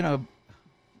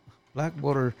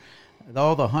 Blackwater,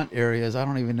 all the hunt areas, I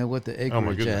don't even know what the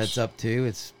acreage goodness. adds up to.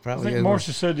 It's I probably think over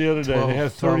Marcia said the other day 12, they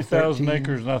have 12, 30,000 13.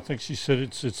 acres, and I think she said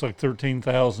it's like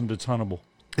 13,000 that's huntable.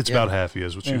 It's about half,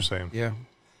 is what she was saying. Yeah.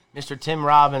 Mr. Tim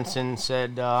Robinson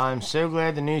said, I'm so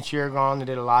glad the newts are gone. They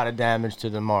did a lot of damage to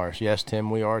the marsh. Yes,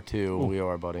 Tim, we are too. We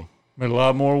are, buddy. Made a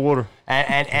lot more water.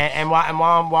 And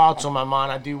while it's on my mind,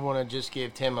 I do want to just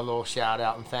give Tim a little shout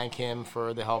out and thank him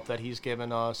for the help that he's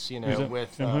given us,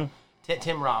 with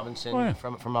Tim Robinson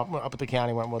from up at the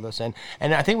county went with us. And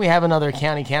I think we have another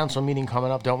county council meeting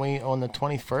coming up, don't we, on the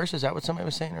 21st? Is that what somebody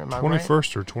was saying? Or am I 21st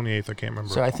right? or 28th, I can't remember.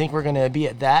 So I think we're going to be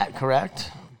at that,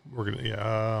 correct? We're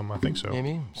gonna, I think so.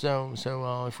 Maybe. So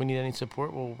if we need any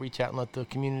support, we'll reach out and let the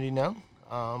community know.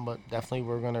 But definitely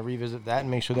we're going to revisit that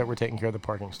and make sure that we're taking care of the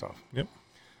parking stuff. Yep.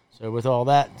 So with all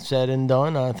that said and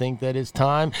done, I think that it's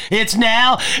time. It's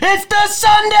the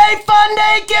Sunday Fun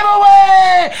Day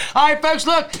giveaway! All right, folks,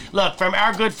 look, from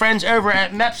our good friends over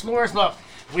at Mepps Lures, look.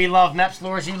 We love Mepps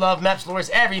Lures. You love Mepps Lures.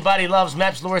 Everybody loves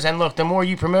Mepps Lures. And look, the more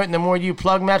you promote and the more you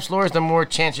plug Mepps Lures, the more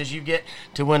chances you get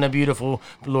to win a beautiful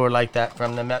lure like that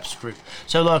from the Mepps group.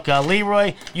 So look,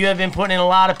 Leroy, you have been putting in a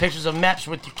lot of pictures of Mepps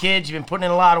with your kids. You've been putting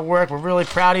in a lot of work. We're really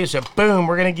proud of you. So boom,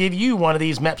 we're going to give you one of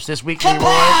these Mepps this week, Leroy.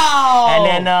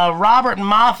 And then Robert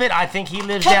Moffitt, I think he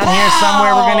lives down here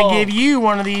somewhere. We're going to give you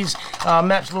one of these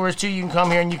Mepps Lures too. You can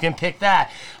come here and you can pick that.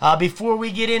 Before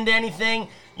we get into anything,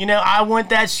 I want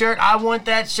that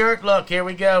shirt. Look, here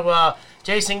we go.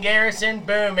 Jason Garrison,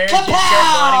 boom, there's your shirt, buddy.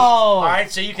 All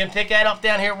right, so you can pick that up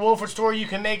down here at Wolford Store. You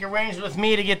can make arrangements with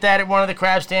me to get that at one of the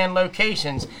crab stand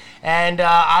locations. And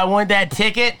I want that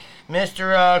ticket,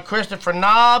 Mr. Christopher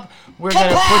Knob. We're going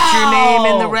to put your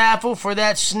name in the raffle for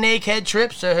that snakehead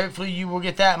trip, so hopefully you will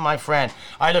get that, my friend.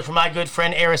 All right, look, for my good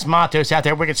friend Eris Matos out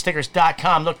there,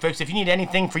 wickedstickers.com. Look, folks, if you need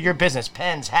anything for your business,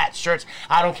 pens, hats, shirts,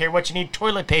 I don't care what you need,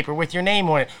 toilet paper with your name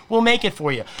on it, we'll make it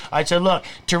for you. All right, so look,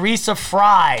 Teresa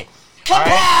Fry. All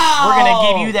right? We're going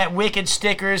to give you that Wicked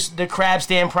Stickers, the Crab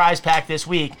Stand prize pack this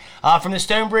week. From the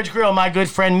Stonebridge Grill, my good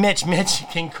friend Mitch. Mitch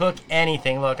can cook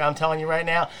anything. Look, I'm telling you right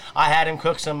now, I had him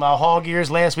cook some hog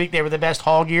ears last week. They were the best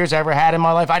hog ears I ever had in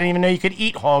my life. I didn't even know you could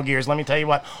eat hog ears. Let me tell you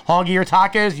what, hog ear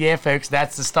tacos, yeah, folks,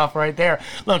 that's the stuff right there.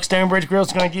 Look, Stonebridge Grill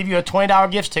is going to give you a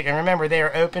 $20 gift ticket. And remember, they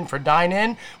are open for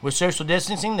dine-in with social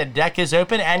distancing. The deck is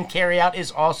open, and carry-out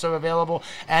is also available,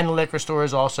 and the liquor store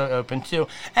is also open, too.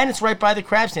 And it's right by the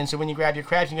crab stand, so when you grab your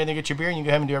crabs, you can go get your beer, and you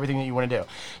go home and do everything that you want to do.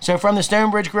 So from the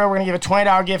Stonebridge Grill, we're going to give a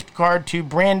 $20 gift card to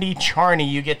Brandy Charney.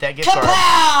 You get that gift card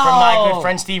from my good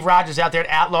friend Steve Rogers out there at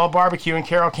Outlaw Barbecue in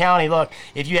Carroll County. Look,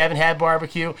 if you haven't had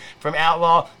barbecue from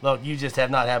Outlaw, look, you just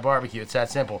have not had barbecue. It's that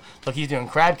simple. Look, he's doing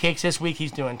crab cakes this week.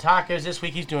 He's doing tacos this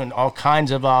week. He's doing all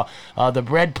kinds of the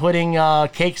bread pudding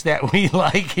cakes that we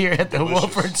like here at the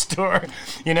Wolford store.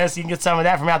 You know, so you can get some of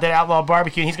that from out there at Outlaw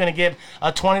Barbecue. And he's going to give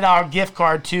a $20 gift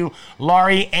card to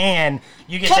Laurie Ann.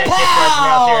 You get that gift card from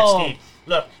out there at Steve.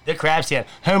 Look, the Crab Stand,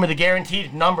 home of the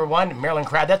guaranteed #1 Maryland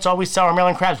crab. That's all we sell our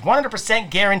Maryland crabs.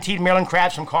 100% guaranteed Maryland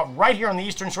crabs from caught right here on the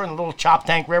eastern shore in the little Chop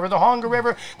Tank River, the Hunger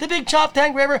River, the big Chop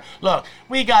Tank River. Look,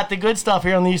 we got the good stuff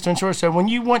here on the eastern shore. So when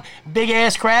you want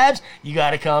big-ass crabs, you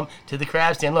got to come to the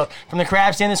Crab Stand. Look, from the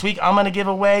Crab Stand this week, I'm going to give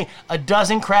away a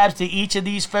dozen crabs to each of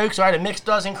these folks. All right, a mixed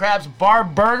dozen crabs.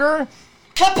 Barb Berger.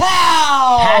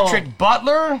 Kapow! Patrick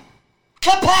Butler.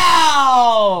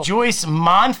 Kapow! Joyce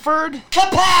Monford.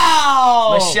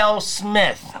 Kapow! Michelle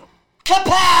Smith.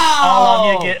 Kapow! All of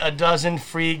you get a dozen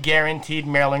free guaranteed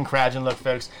Maryland crabs. And look,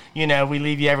 folks, you know, we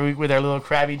leave you every week with our little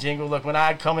crabby jingle. Look, when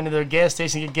I come into the gas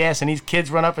station to get gas and these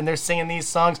kids run up and they're singing these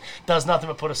songs, does nothing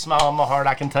but put a smile on my heart.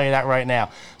 I can tell you that right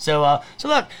now. So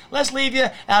look, let's leave you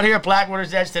out here at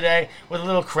Blackwater's Edge today with a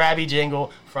little crabby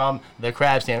jingle from the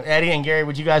Crab Stand. Eddie and Gary,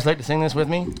 would you guys like to sing this with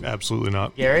me? Absolutely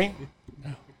not. Gary?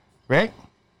 Rick?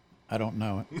 I don't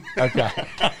know it. Okay.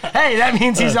 Hey, that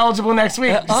means he's eligible next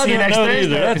week. See you next Thursday.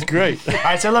 That's great. All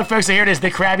right, so look, folks, so here it is, the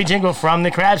crabby jingle from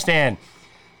the Crab Stand.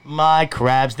 My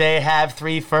crabs, they have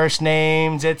 3 first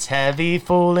names. It's heavy,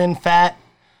 full, and fat.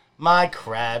 My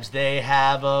crabs, they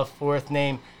have a 4th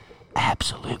name.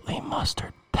 Absolutely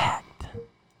mustard packed.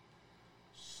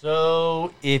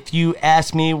 So if you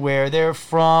ask me where they're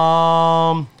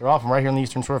from, they're all from right here on the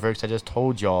Eastern Shore, folks. I just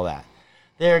told you all that.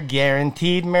 They're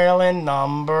guaranteed Maryland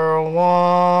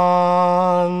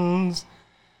 #1s.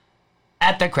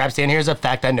 At the Crab Stand, here's a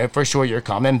fact I know for sure you're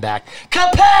coming back.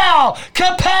 Kapow!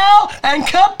 Kapow! And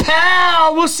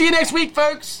kapow! We'll see you next week,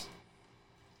 folks.